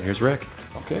back to it. Here's Rick.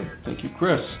 Okay. Thank you,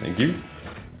 Chris. Thank you.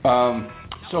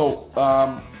 So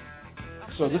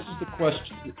this is the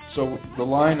question. So the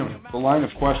line of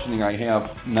questioning I have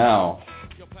now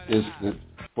is that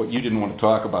what you didn't want to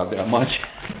talk about that much,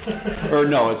 or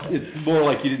no, it's more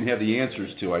like you didn't have the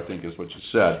answers to, I think, is what you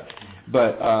said.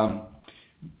 But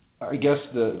I guess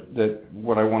that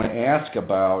what I want to ask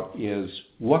about is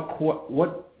what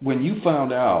when you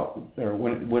found out, or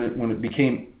when it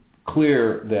became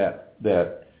clear that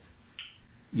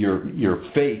your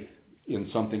faith in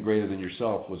something greater than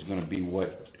yourself was going to be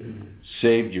what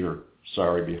saved your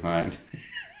sorry behind.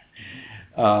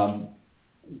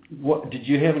 What did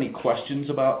you have any questions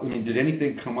about? I mean, did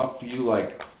anything come up for you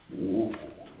like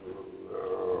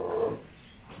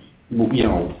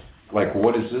like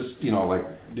what is this? Like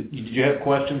did you have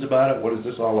questions about it? What is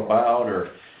this all about? Or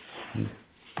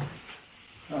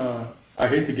I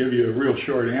hate to give you a real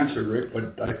short answer, Rick,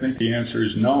 but I think the answer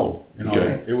is no.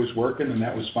 Okay. It was working, and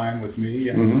that was fine with me.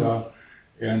 And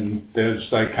and as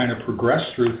I kind of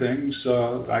progressed through things,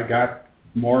 I got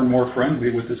more and more friendly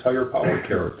with this higher power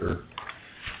character.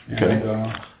 Okay.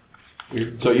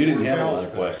 And, so you didn't have a lot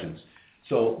of questions.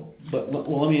 So, but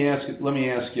let me ask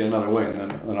you another way, and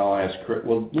then I'll ask Chris.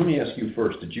 Well, let me ask you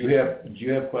first. Did you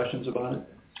have questions about it?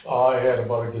 Oh, I had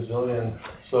about a gazillion.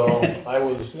 So I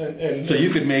was, and so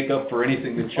you could make up for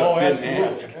anything that Chuck didn't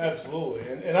ask. Absolutely.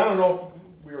 And I don't know if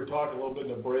we were talking a little bit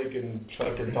in the break, and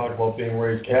Chuck had talked about being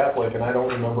raised Catholic, and I don't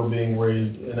remember being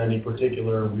raised in any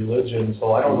particular religion,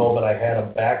 so I don't know that I had a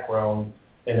background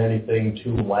in anything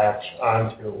to latch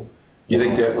onto. You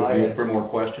think that would be for more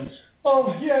questions?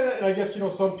 Yeah, and I guess,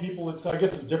 some people, I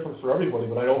guess it's different for everybody,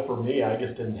 but I know for me, I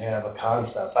just didn't have a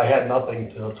concept. I had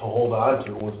nothing to hold on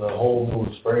to. It was a whole new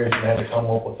experience, and I had to come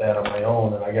up with that on my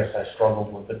own, and I guess I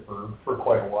struggled with it for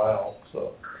quite a while.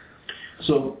 So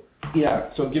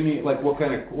give me, like, what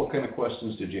kind of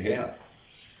questions did you have?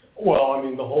 Well, I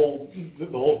mean, the whole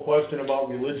question about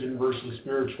religion versus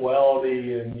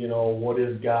spirituality, and what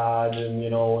is God, and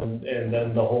and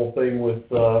then the whole thing with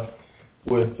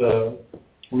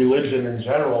religion in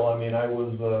general. I mean, I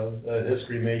was a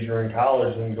history major in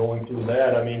college, and going through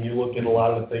that, I mean, you look at a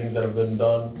lot of the things that have been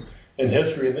done in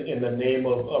history in the name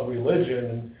of religion,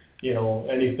 and, you know,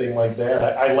 anything like that.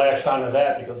 I latched onto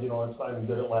that because, you know, I'm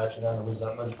good at latching onto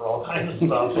resentment for all kinds of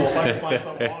stuff. So if I could find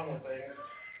something wrong with things,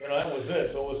 you know, that was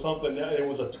it. So it was something, it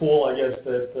was a tool, I guess,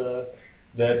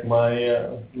 that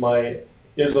my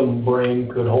ism brain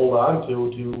could hold on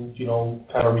to, you know,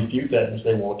 kind of refute that and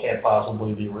say, well, it can't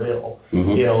possibly be real.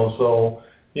 Mm-hmm. You know, so,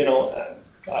 you know,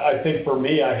 I think for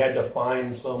me, I had to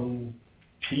find some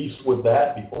peace with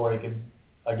that before I could,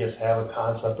 I guess, have a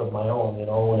concept of my own, you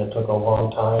know, and it took a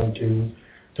long time to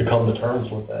come to terms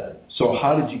with that. So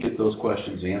how did you get those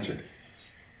questions answered?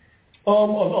 A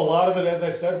lot of it, as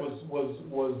I said,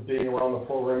 was being around the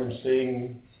program and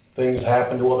seeing things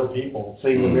happen to other people,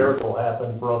 seeing the miracle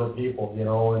happen for other people, you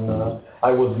know, and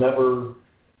I was never,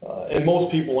 and most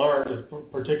people aren't,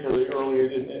 particularly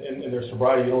early in their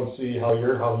sobriety, you don't see how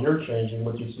you're changing,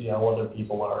 but you see how other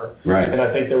people are. Right. And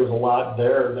I think there was a lot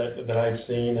there that I've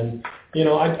seen, and, you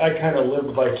know, I kind of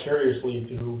lived vicariously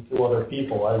through other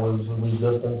people. I was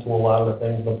resistant to a lot of the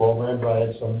things in the program, but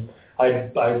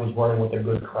I was running with a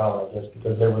good crowd, I guess,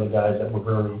 because they were the guys that were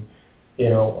very, you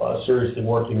know, seriously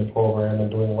working the program and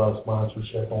doing a lot of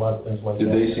sponsorship and a lot of things like that.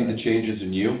 Did they see the changes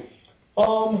in you?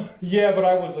 Yeah, but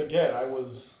I was a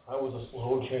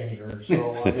slow changer.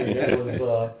 So I mean, it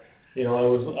was, you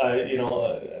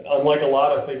know, unlike a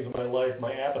lot of things in my life,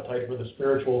 my appetite for the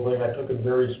spiritual thing, I took in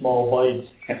very small bites.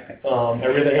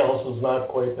 Everything else was not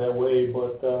quite that way,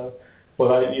 but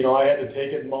I, you know, I had to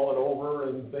take it and mull it over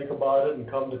and think about it and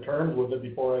come to terms with it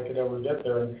before I could ever get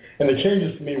there. And the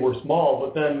changes for me were small,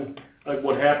 but then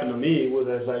what happened to me was,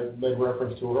 as I made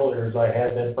reference to earlier, is I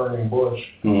had that burning bush,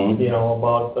 you know,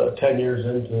 about 10 years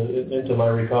into my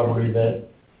recovery that,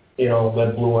 you know,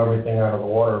 that blew everything out of the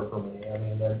water for me. I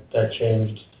mean, that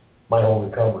changed my whole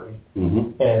recovery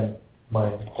and my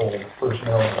whole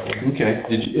personality. Okay.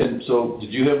 Did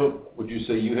you have would you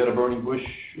say you had a burning bush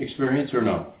experience or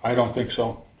no? I don't think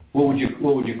so. What would you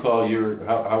call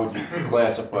how would you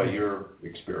classify your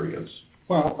experience?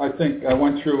 Well, I think I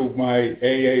went through my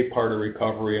AA part of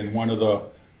recovery, and one of the,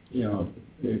 you know,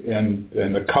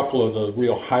 and a couple of the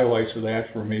real highlights of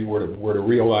that for me were to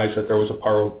realize that there was a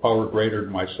power greater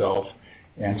than myself,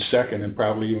 and second, and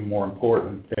probably even more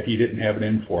important, that he didn't have it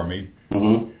in for me.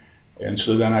 Mm-hmm. And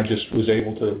so then I just was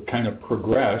able to kind of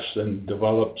progress and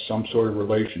develop some sort of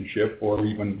relationship or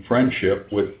even friendship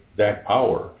with that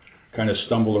power. Kind of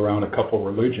stumbled around a couple of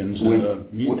religions in the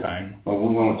meantime. Well,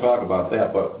 we want to talk about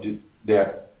that, but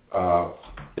that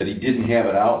he didn't have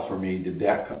it out for me, did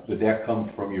that come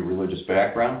from your religious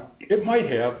background? It might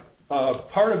have.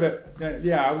 Part of it,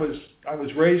 yeah. I was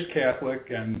raised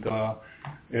Catholic, and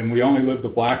we only lived a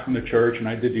block from the church, and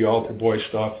I did the altar boy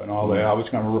stuff and all that. I was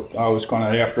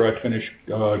gonna after I finished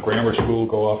grammar school,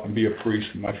 go off and be a priest,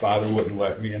 and my father wouldn't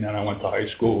let me. And then I went to high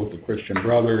school with the Christian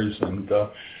Brothers and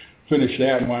finished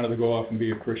that and wanted to go off and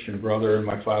be a Christian brother, and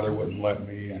my father wouldn't let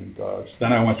me. And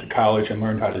then I went to college and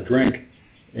learned how to drink.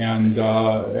 And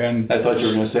I thought you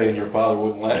were going to say, and your father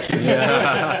wouldn't let you.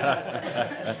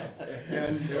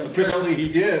 And apparently he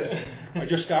did. I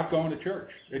just stopped going to church.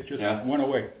 It just went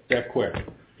away that quick.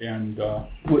 And do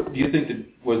you think that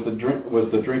was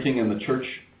the drinking and the church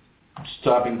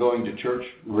stopping going to church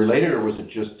related, or was it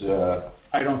just?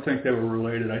 I don't think they were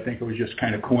related. I think it was just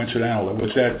kind of coincidental. It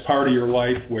was that part of your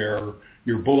life where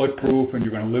you're bulletproof and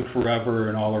you're going to live forever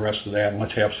and all the rest of that, and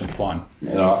let's have some fun.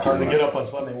 And hard to get up on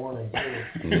Sunday morning, too.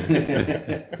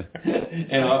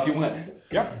 And off you went.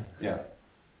 Yep. Yeah.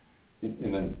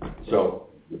 And then, so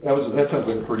that sounds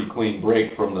like a pretty clean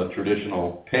break from the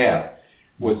traditional path.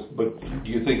 But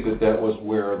do you think that was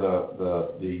where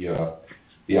the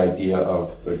idea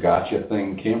of the gotcha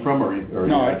thing came from, or are you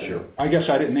not sure? I guess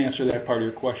I didn't answer that part of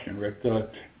your question, Rick.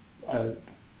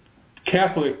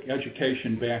 Catholic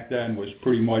education back then was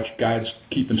pretty much God's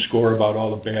keeping score about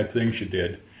all the bad things you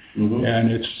did,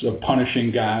 and it's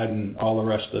punishing God and all the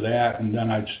rest of that. And then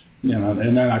I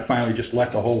finally just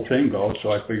let the whole thing go.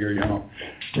 So I figure,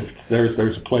 if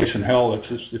there's a place in hell,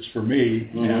 it's for me.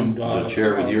 And a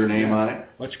chair with your name on it.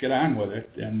 Let's get on with it.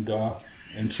 And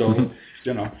so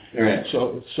Right.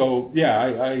 So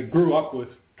yeah, I grew up with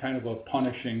kind of a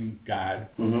punishing God,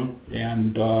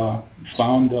 and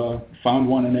found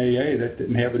one in AA that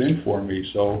didn't have it in for me.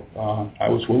 So I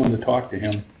was willing to talk to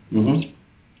him.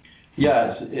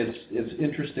 Yeah, it's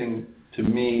interesting to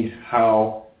me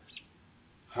how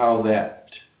somehow that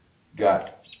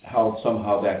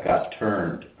got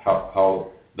turned,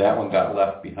 how that one got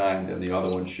left behind and the other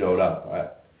one showed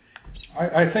up.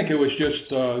 I think it was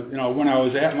just, when I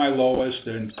was at my lowest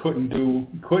and couldn't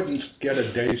get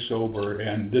a day sober,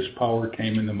 and this power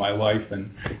came into my life,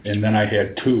 and then I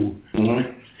had two.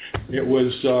 Mm-hmm. It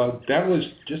was, that was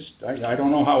just, I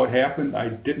don't know how it happened. I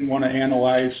didn't want to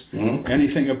analyze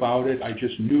anything about it. I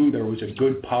just knew there was a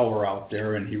good power out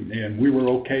there, and we were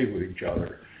okay with each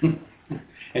other.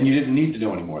 And you didn't need to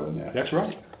know any more than that. That's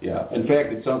right. Yeah. In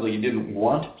fact, it sounds like you didn't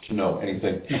want to know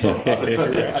anything. You're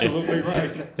absolutely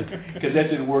right. Because that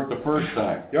didn't work the first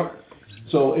time. Yep.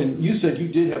 So, and you said you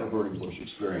did have a burning bush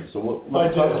experience. So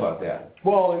let's talk about that.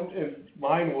 Well, and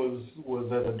mine was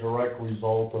as a direct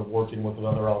result of working with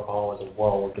another alcoholic as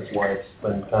well, which is why it's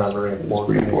been kind of very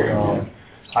important.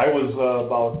 I was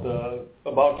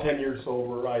about 10 years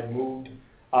sober. I moved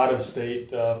out of state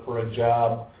for a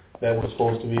job that was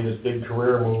supposed to be this big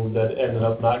career move that ended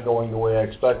up not going the way I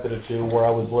expected it to. Where I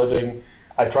was living,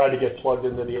 I tried to get plugged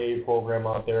into the AA program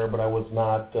out there, but I was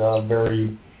not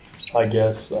very, I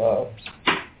guess,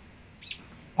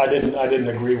 I didn't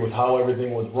agree with how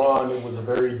everything was run. It was a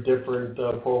very different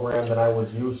program than I was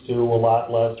used to, a lot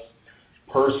less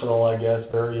personal, I guess.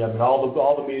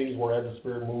 All the meetings were as the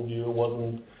Spirit moved you. It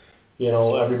wasn't,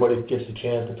 everybody gets a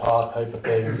chance to talk type of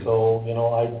thing. So,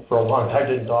 I for a long time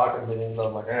didn't talk at meetings.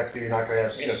 I'm like, you're not going to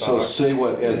ask me to talk. So say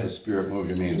what as the Spirit moved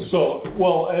you means. So,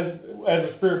 well, as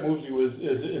the Spirit moves you is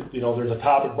there's a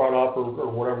topic brought up or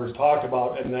whatever is talked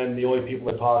about, and then the only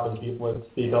people that talk are the people that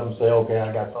speak up and say, okay,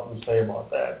 I got something to say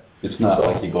about that. It's not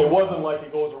like you go. It wasn't like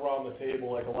it goes around the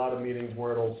table like a lot of meetings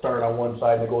where it'll start on one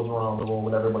side and it goes around the room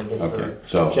and everybody gets their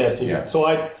chance to. Yeah. So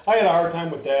I had a hard time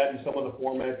with that and some of the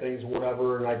format things or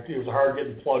whatever, and it was hard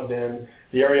getting plugged in.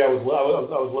 The area I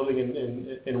was living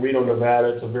in Reno, Nevada.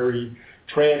 It's a very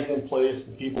transient place,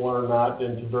 and people are not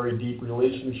into very deep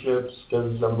relationships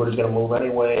because everybody's going to move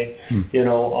anyway. And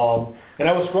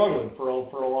I was struggling for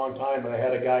a long time, and I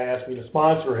had a guy ask me to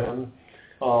sponsor him.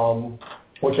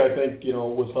 Which I think,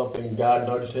 was something God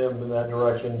nudged him in that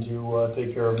direction to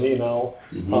take care of me now,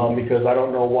 because I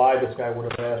don't know why this guy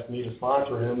would have asked me to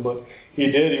sponsor him, but he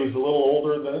did. He was a little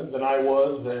older than I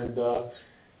was, and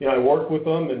I worked with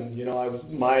him, and I was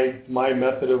my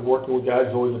method of working with guys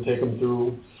is always to take them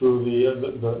through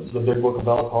the big book of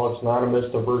Alcoholics Anonymous,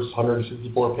 the first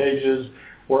 164 pages,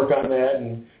 work on that,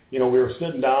 and we were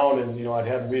sitting down, and I'd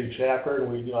have him read a chapter,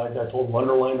 and I told him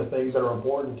underline the things that are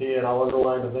important to you, and I'll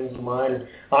underline the things of mine. And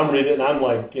I'm reading, and I'm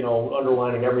like,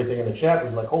 underlining everything in the chapter.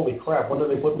 He's like, holy crap, when did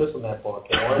they put this in that book?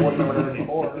 I wasn't ever there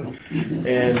before.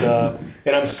 And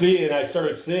I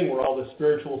started seeing where all the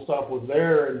spiritual stuff was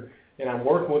there, and I'm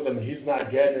working with him, and he's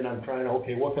not getting it. And I'm trying to,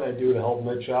 okay, what can I do to help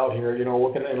Mitch out here?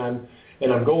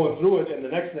 And I'm going through it, and the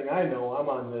next thing I know, I'm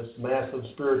on this massive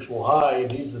spiritual high,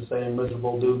 and he's the same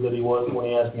miserable dude that he was when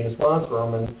he asked me to sponsor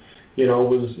him. And it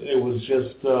was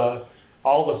just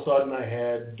all of a sudden I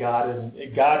had God, and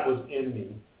God was in me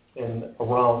and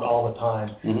around all the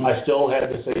time. Mm-hmm. I still had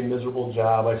the same miserable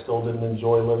job. I still didn't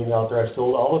enjoy living out there.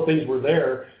 All the things were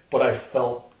there, but I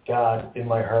felt God in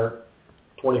my heart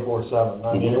 24/7.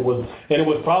 I mean, it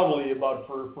was probably about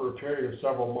for a period of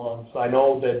several months. I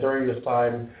know that during this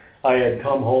time, I had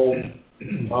come home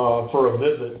for a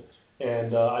visit,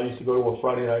 and I used to go to a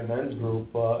Friday night men's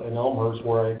group in Elmhurst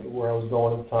where I was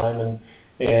going at the time,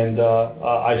 and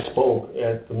I spoke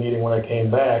at the meeting when I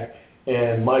came back,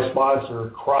 and my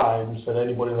sponsor cried and said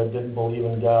anybody that didn't believe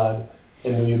in God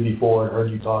and knew you before and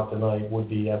heard you talk tonight would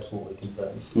be absolutely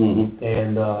convinced. Mm-hmm.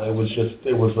 And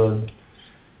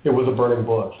it was a burning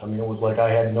bush. I mean, it was like I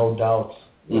had no doubts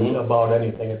about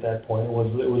anything at that point. It was,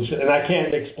 and I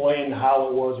can't explain how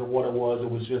it was or what it was. It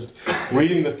was just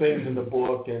reading the things in the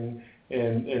book and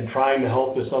trying to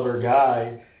help this other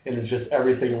guy, and it's just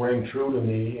everything rang true to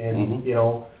me. And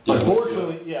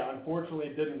unfortunately,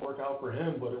 it didn't work out for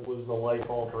him, but it was a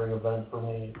life-altering event for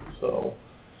me. So.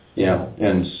 Yeah,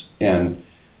 and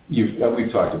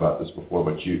we've talked about this before,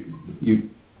 but it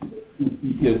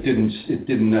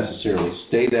didn't necessarily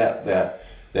stay that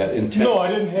intensity. No, I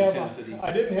didn't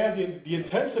have the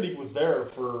intensity was there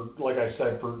for, like I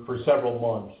said, for several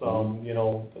months.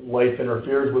 Life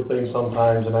interferes with things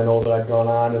sometimes, and I know that I've gone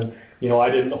on, and I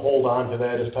didn't hold on to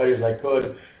that as tight as I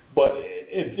could. But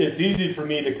it's easy for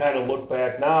me to kind of look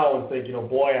back now and think,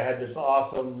 boy, I had this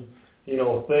awesome,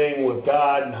 thing with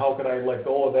God, and how could I let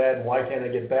go of that, and why can't I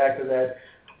get back to that?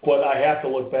 But I have to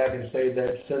look back and say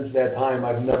that since that time,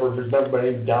 there's never been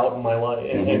any doubt in my life,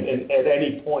 and at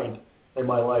any point in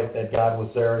my life that God was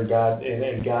there and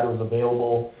God was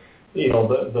available.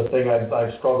 The thing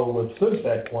I've struggled with since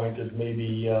that point is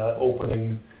maybe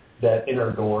opening that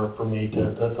inner door for me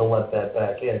to let that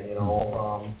back in.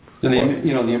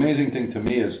 And the amazing thing to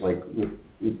me is like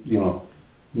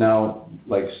now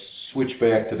like switch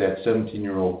back to that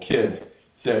 17-year-old kid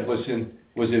that was in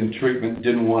treatment,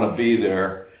 didn't want to be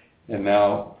there, and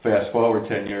now fast forward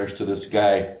 10 years to this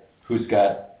guy who's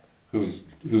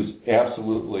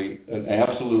absolutely an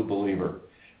absolute believer.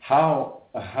 How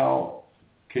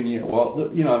can you? Well,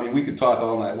 I mean, we could talk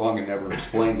all night long and never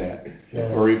explain that,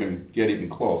 or even get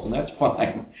close, and that's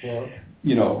fine. Yeah.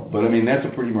 But I mean, that's a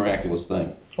pretty miraculous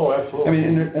thing. Oh, absolutely. I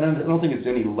mean, and I don't think it's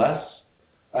any less.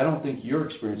 I don't think your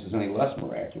experience is any less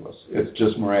miraculous. It's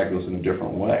just miraculous in a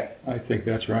different way. I think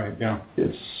that's right, yeah.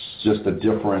 It's just a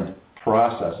different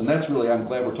process. And that's really, I'm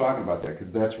glad we're talking about that,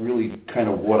 because that's really kind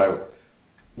of what I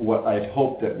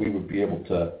hope that we would be able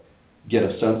to get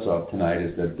a sense of tonight,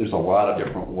 is that there's a lot of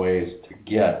different ways to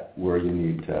get where you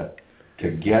need to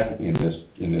get in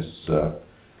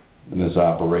this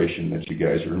operation that you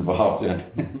guys are involved in,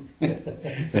 in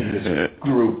this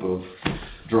group of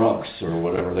drunks or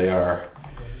whatever they are.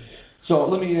 So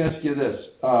let me ask you this: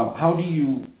 how do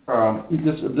you?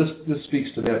 This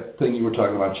speaks to that thing you were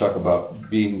talking about, Chuck, about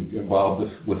being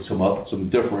involved with some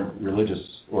different religious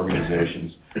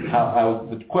organizations.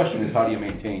 The question is, how do you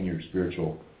maintain your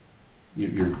spiritual,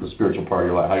 the spiritual part of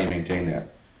your life? How do you maintain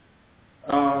that?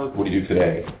 What do you do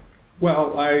today?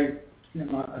 Well, I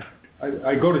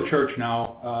go to church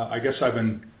now. I guess I've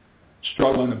been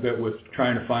struggling a bit with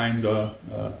trying to find a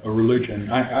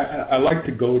religion. I like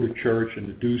to go to church and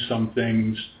to do some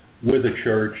things with a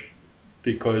church,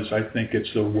 because I think it's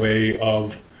a way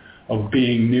of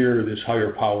being near this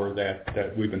higher power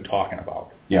that we've been talking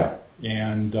about. Yeah.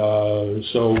 And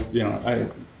so,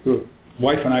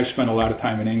 wife and I spent a lot of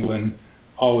time in England.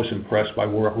 Always impressed by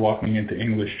walking into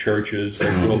English churches. They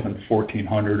built in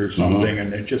 1400 or something,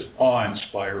 and they're just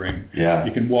awe-inspiring. Yeah.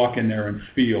 You can walk in there and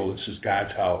feel this is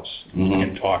God's house. You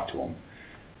can talk to Him.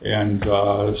 And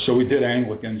so we did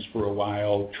Anglicans for a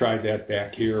while. Tried that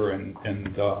back here, and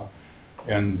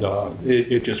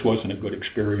it just wasn't a good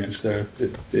experience.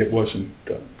 It wasn't.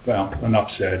 Well,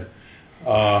 enough said.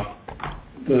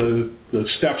 The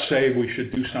steps say we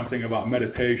should do something about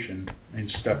meditation in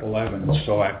step 11.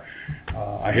 So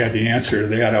I had the answer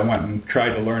to that. I went and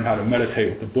tried to learn how to meditate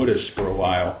with the Buddhists for a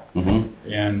while.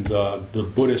 And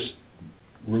the Buddhist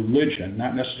religion,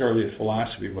 not necessarily a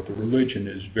philosophy, but the religion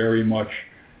is very much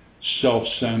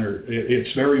self-centered.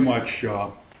 It's very much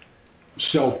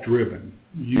self-driven.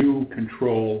 You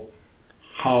control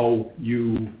how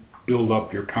you build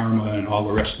up your karma and all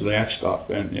the rest of that stuff.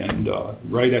 And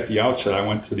right at the outset, I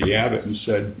went to the abbot and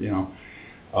said,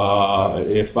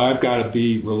 if I've got to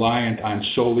be reliant on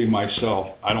solely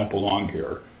myself, I don't belong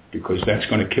here, because that's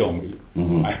going to kill me.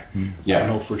 I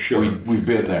know for sure. We've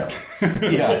been there.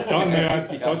 Yeah, done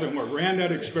that. It doesn't work. Ran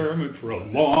that experiment for a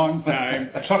long time.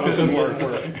 It doesn't work.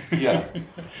 Yeah.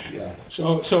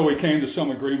 So we came to some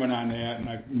agreement on that, and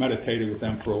I meditated with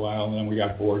them for a while, and then we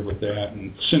got bored with that.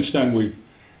 And since then, we've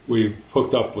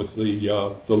hooked up with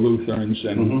the Lutherans,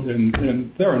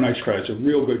 and they're a nice crowd. It's a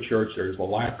real good church. There's a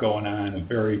lot going on, a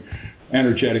very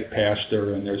energetic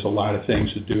pastor, and there's a lot of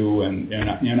things to do, and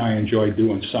I enjoy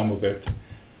doing some of it.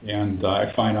 And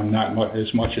I find I'm not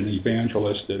as much an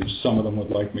evangelist as some of them would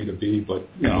like me to be, but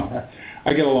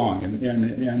I get along. And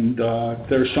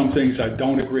there's some things I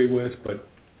don't agree with, but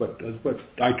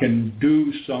I can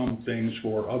do some things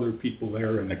for other people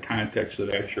there in the context of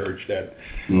that church that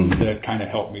kind of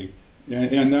help me.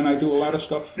 And then I do a lot of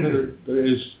stuff that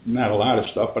is not a lot of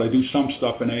stuff, but I do some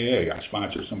stuff in AA. I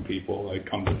sponsor some people. I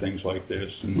come to things like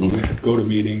this and go to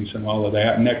meetings and all of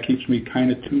that, and that keeps me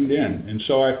kind of tuned in. And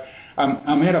so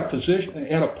I'm at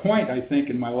a point, I think,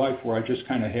 in my life where I just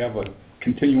kind of have a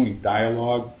continuing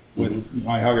dialogue with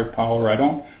my higher power. I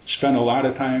don't spend a lot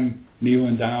of time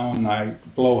kneeling down. I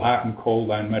blow hot and cold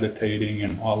on meditating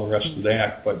and all the rest of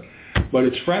that, but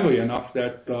it's friendly enough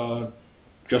that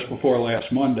just before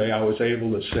last Monday I was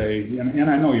able to say, and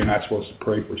I know you're not supposed to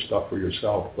pray for stuff for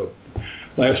yourself, but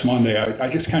last Monday I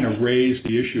just kind of raised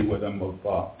the issue with them of,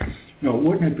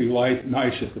 wouldn't it be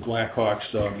nice if the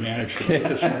Blackhawks managed to put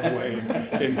this one away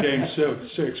in Game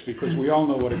 6, because we all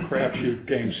know what a crapshoot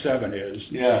Game 7 is.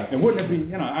 Yeah. And wouldn't it be,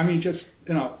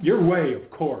 your way,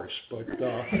 of course, but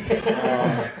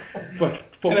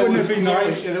wouldn't it be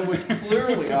nice? And it was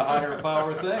clearly a higher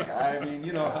power thing. I mean,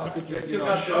 how could you,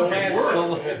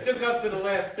 It took up to the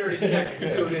last 30 seconds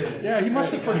to do it. Yeah, he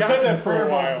must have forgotten that for a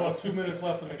while. About 2 minutes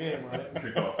left in the game, right?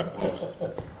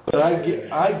 But I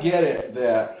get it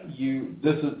that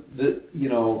this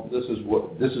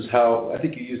is how, I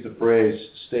think you used the phrase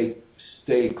stay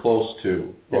close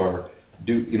to, or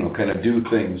do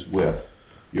things with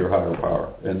your higher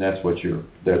power, and that's what you're.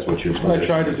 I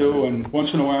try to do, and once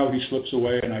in a while he slips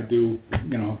away, and I do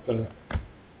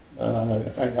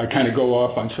I kind of go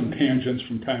off on some tangents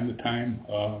from time to time,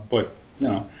 but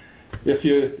if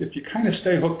you kind of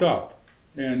stay hooked up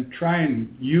and try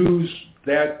and use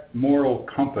that moral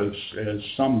compass as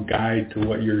some guide to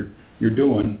what you're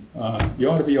doing, you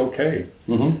ought to be okay.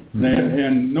 Mm-hmm.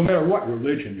 And no matter what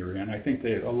religion you're in, I think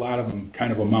that a lot of them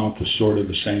kind of amount to sort of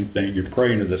the same thing. You're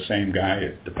praying to the same guy.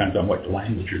 It depends on what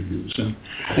language you're using.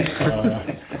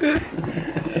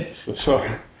 So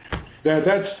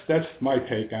that's my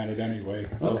take on it anyway.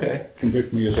 Okay.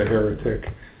 Convict me as a heretic.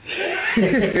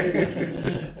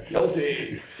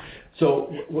 Guilty.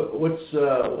 So what's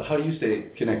how do you stay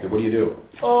connected? What do you do?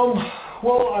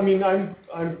 Well, I mean, I'm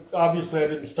obviously I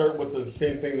didn't start with the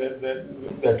same thing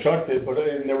that Chuck did, but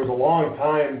there was a long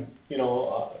time,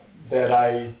 that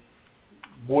I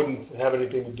wouldn't have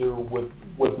anything to do with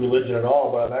religion at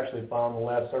all. But I've actually found the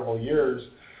last several years,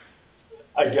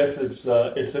 I guess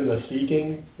it's in the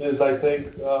seeking, as I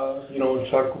think,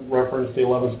 Chuck referenced the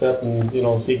 11th step and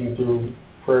seeking through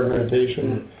prayer and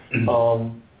meditation.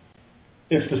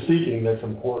 It's the seeking that's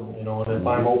important, and if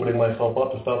I'm opening myself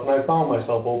up to stuff, and I found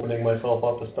myself opening myself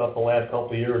up to stuff the last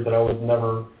couple of years that I was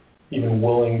never even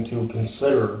willing to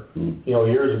consider,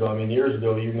 years ago. I mean, years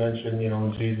ago you mentioned,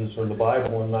 Jesus or the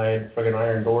Bible, and I had friggin'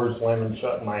 iron doors slamming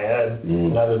shut in my head,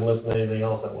 and I didn't listen to anything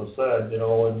else that was said,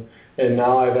 and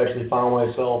now I've actually found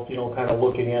myself, kind of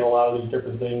looking at a lot of these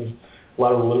different things, a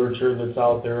lot of the literature that's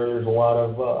out there. There's a lot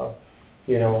of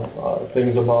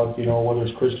things about, whether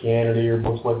it's Christianity or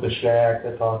books like The Shack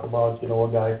that talk about, a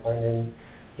guy finding,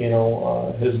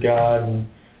 his God and,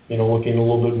 looking a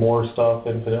little bit more stuff,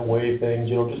 infinite way things,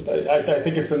 I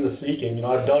think it's in the seeking.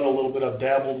 I've done a little bit, I've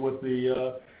dabbled with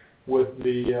the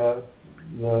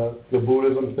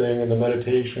Buddhism thing and the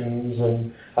meditations,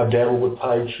 and I've dabbled with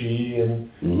Tai Chi and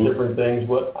different things,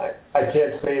 but I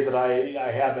can't say that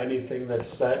I have anything that's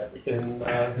set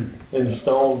in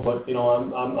stone. But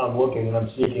I'm looking and I'm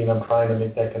seeking and I'm trying to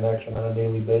make that connection on a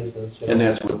daily basis. And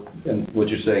that's what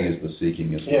you're saying is the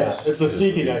seeking is. Yeah, it's the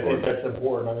seeking. I think that's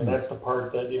important. I mean, that's the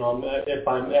part that if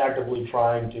I'm actively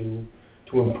trying to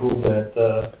improve that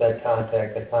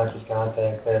contact, that conscious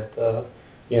contact, that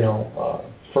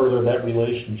further that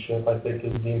relationship, I think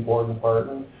is the important part.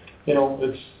 And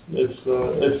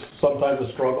it's sometimes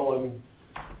a struggle and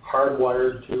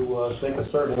hardwired to think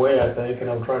a certain way, I think, and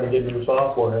I'm trying to get new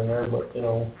software in there, but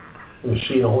the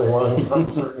machine only runs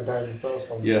on certain kinds of stuff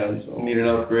sometimes. Yeah, so need an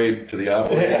upgrade to the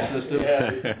operating system.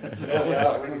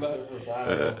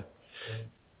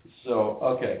 So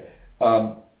okay,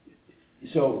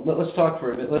 so let's talk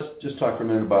for a minute. Let's just talk for a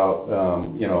minute about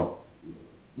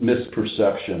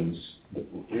misperceptions.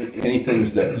 Any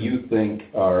things that you think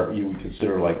you would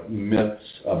consider like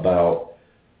myths about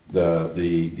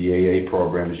the AA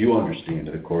program, as you understand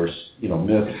it, of course,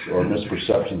 myths or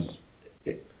misperceptions,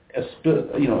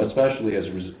 especially as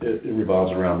it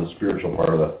revolves around the spiritual part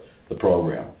of the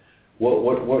program.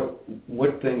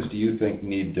 What things do you think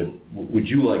would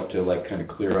you like to kind of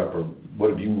clear up, or what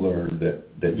have you learned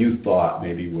that you thought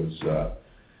maybe was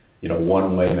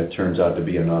one way and it turns out to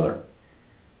be another?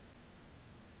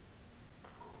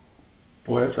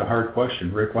 Boy, that's a hard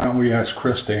question, Rick. Why don't we ask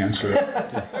Chris to answer it?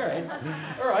 All right.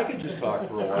 Or I could just talk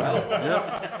for a while.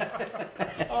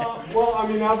 Well, I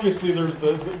mean, obviously there's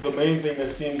the main thing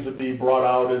that seems to be brought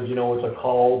out is, it's a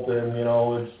cult, and,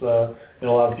 it's, a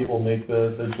lot of people make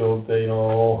the joke that,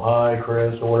 hi,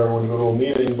 Chris, or whatever, when you go to a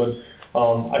meeting. But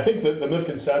I think that the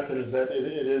misconception is that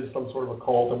it is some sort of a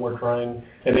cult, and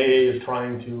and AA is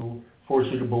trying to force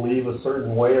you to believe a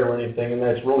certain way or anything, and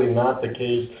that's really not the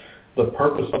case. The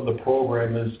purpose of the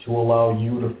program is to allow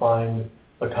you to find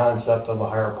the concept of a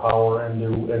higher power and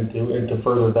to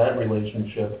further that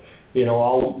relationship.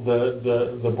 All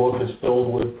the book is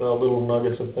filled with little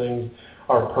nuggets of things.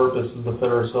 Our purpose is to fit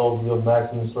ourselves as a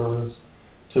maximum service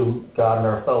to God and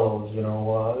our fellows.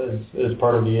 As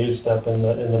part of the A step in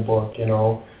the book.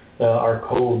 Our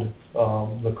code,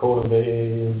 the code of AA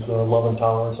is love and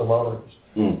tolerance of others.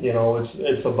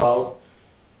 It's about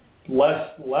less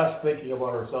thinking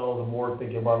about ourselves and more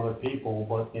thinking about other people,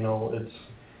 but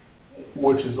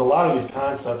which is a lot of these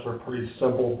concepts are pretty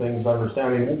simple things to understand.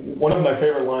 I mean, one of my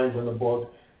favorite lines in the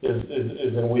book is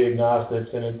in We Agnostics,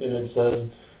 and it says,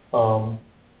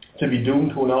 to be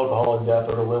doomed to an alcoholic death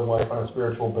or to live life on a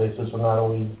spiritual basis are not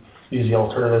always easy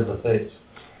alternatives to face.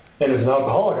 And as an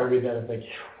alcoholic, I read that and think,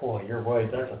 boy, you're right,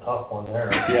 that's a tough one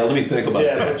there. Yeah, let me think about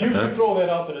that. Yeah, but you throw that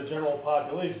out to the general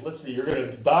population. Let's see, you're going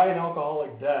to die an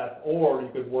alcoholic death, or you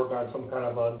could work on some kind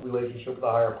of a relationship with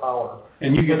a higher power.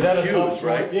 And you get to choose,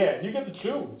 right? Yeah, you get to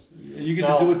choose. You get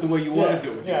to do it the way you want to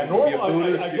do it. Yeah,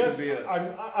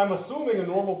 I'm assuming a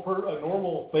normal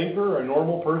thinker, a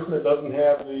normal person that doesn't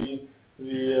have the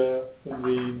the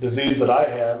disease that I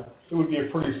have, it would be a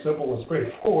pretty simple and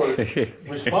straightforward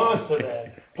response to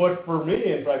that. But for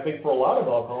me, and I think for a lot of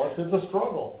alcoholics, it's a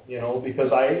struggle, because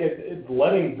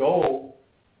letting go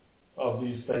of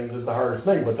these things is the hardest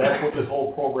thing. But that's what this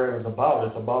whole program is about.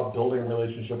 It's about building a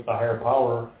relationship with a higher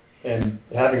power and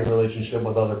having a relationship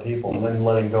with other people, and then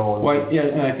letting go.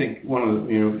 And I think one of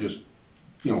the, just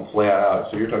flat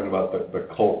out. So you're talking about the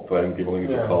cult thing. People think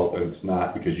it's a cult, but it's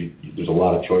not, because there's a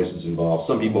lot of choices involved.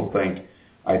 Some people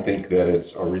I think that it's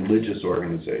a religious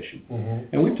organization.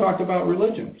 Mm-hmm. And we've talked about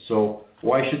religion. So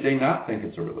why should they not think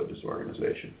it's a religious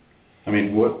organization? I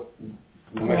mean,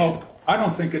 I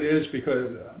don't think it is,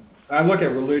 because I look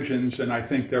at religions and I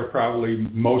think they're probably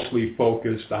mostly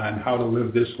focused on how to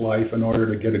live this life in order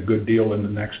to get a good deal in the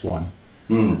next one.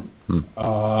 Mm.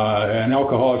 And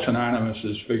Alcoholics Anonymous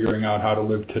is figuring out how to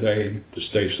live today to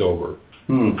stay sober.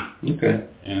 Okay.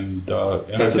 And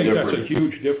I think that's a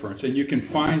huge difference. And you can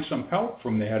find some help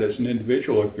from that as an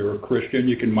individual. If you're a Christian,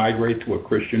 you can migrate to a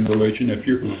Christian religion.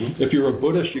 If you're a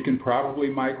Buddhist, you can probably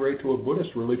migrate to a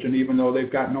Buddhist religion, even though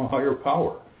they've got no higher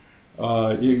power.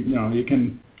 You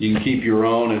can keep your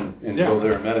own and go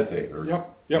there and meditate or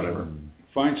whatever.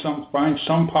 Find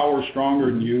some power stronger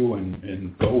than you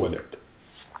and go with it.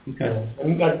 Okay.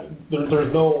 And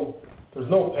there's no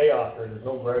payoff here. There's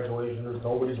no graduation. There's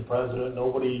nobody's a president.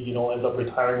 Nobody ends up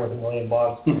retiring with $1 million.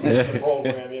 The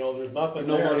program, there's nothing.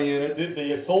 No there. money in it.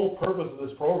 The sole purpose of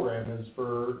this program is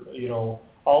for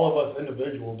all of us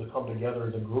individuals to come together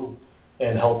as a group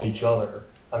and help each other.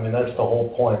 I mean, that's the whole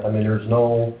point. I mean, there's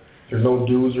no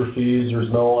dues or fees. There's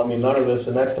none of this,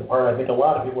 and that's the part I think a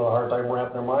lot of people have a hard time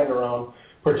wrapping their mind around,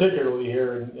 particularly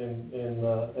here in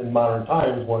modern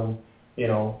times when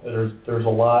there's a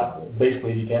lot.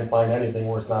 Basically, you can't find anything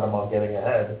where it's not about getting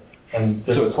ahead. And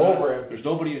this program, there's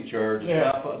nobody in charge.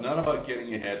 It's not about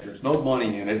getting ahead. There's no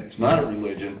money in it. It's not a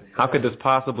religion. How could this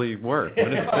possibly work?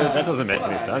 That doesn't make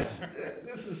any sense.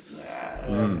 This is.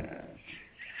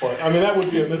 But, that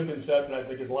would be a misconception, I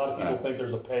think, because a lot of people think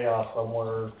there's a payoff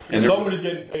somewhere. And somebody's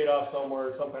getting paid off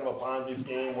somewhere, some kind of a Ponzi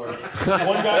scheme where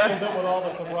one guy comes up with all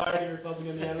the sobriety or something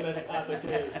in the end, and that's not the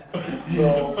case.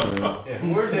 So,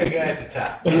 where's that guy at the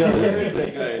top? Where's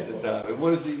that guy at the top? And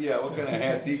what kind of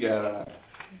hat he got on?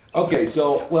 Okay,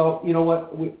 so, well, you know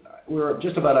what? We're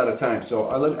just about out of time, so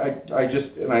I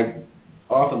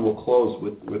often will close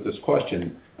with this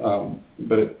question,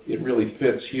 but it really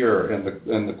fits here, and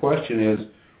the question is,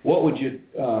 what would you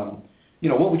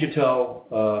tell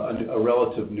a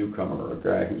relative newcomer, or a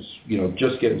guy who's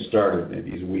just getting started,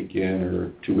 maybe he's a week in or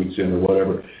 2 weeks in or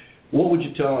whatever? What would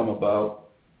you tell him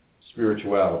about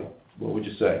spirituality? What would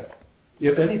you say,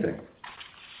 if anything?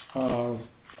 I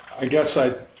guess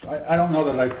I don't know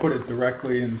that I put it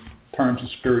directly in terms of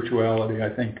spirituality. I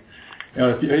think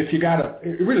if you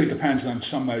it really depends on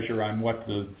some measure on what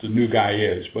the new guy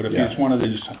is. But if he's one of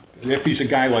these, if he's a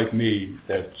guy like me,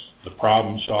 that's the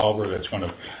problem solver, that's going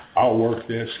to, I'll work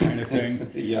this kind of thing,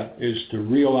 is to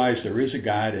realize there is a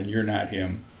God and you're not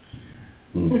him,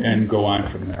 and go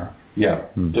on from there. Yeah,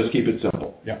 just keep it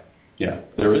simple. Yeah,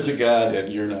 there is a God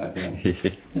and you're not him.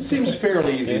 It seems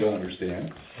fairly easy to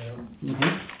understand.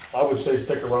 I would say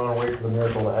stick around and wait for the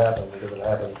miracle to happen, because it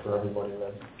happens for everybody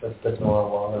that's sticking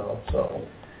around long enough. So,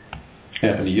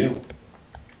 happened to you.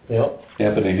 Yep.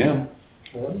 Happened to him.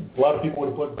 Yeah. A lot of people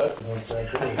would have put bets against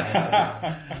that too.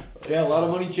 Yeah, a lot of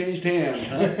money changed hands.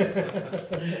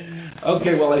 Huh?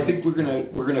 Okay, well, I think we're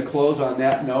gonna close on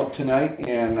that note tonight,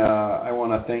 and I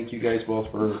want to thank you guys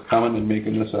both for coming and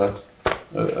making this a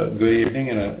good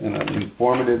evening and an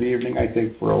informative evening, I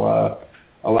think, for a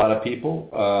lot of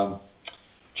people.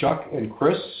 Chuck and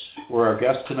Chris were our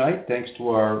guests tonight. Thanks to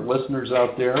our listeners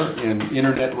out there in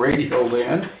Internet Radio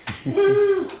land,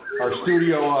 our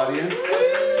studio audience,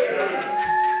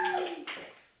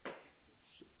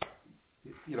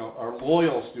 our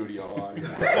loyal studio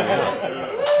audience.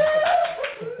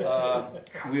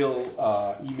 We'll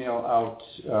email out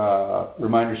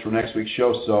reminders for next week's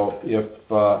show, so if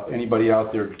anybody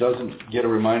out there doesn't get a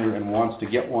reminder and wants to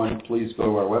get one, please go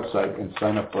to our website and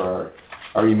sign up for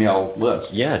our email list.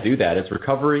 Yeah, do that. It's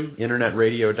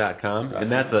recoveryinternetradio.com,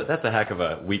 and that's a heck of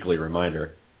a weekly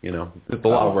reminder. There's a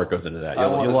lot of work goes into that.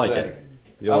 You'll like it.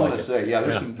 I want to say,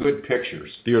 there's some good pictures.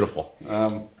 Beautiful.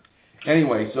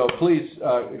 Anyway, so please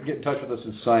get in touch with us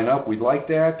and sign up. We'd like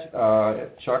that.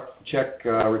 Check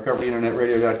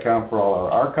recoveryinternetradio.com for all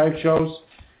our archive shows,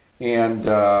 and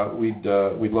we'd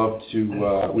love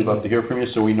to hear from you,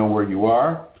 so we know where you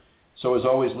are. So as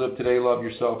always, live today, love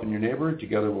yourself and your neighbor.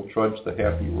 Together we'll trudge the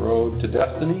happy road to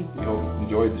destiny. We hope you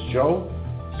enjoyed the show.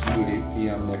 See you at 8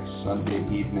 p.m. next Sunday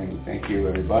evening. Thank you,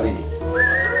 everybody.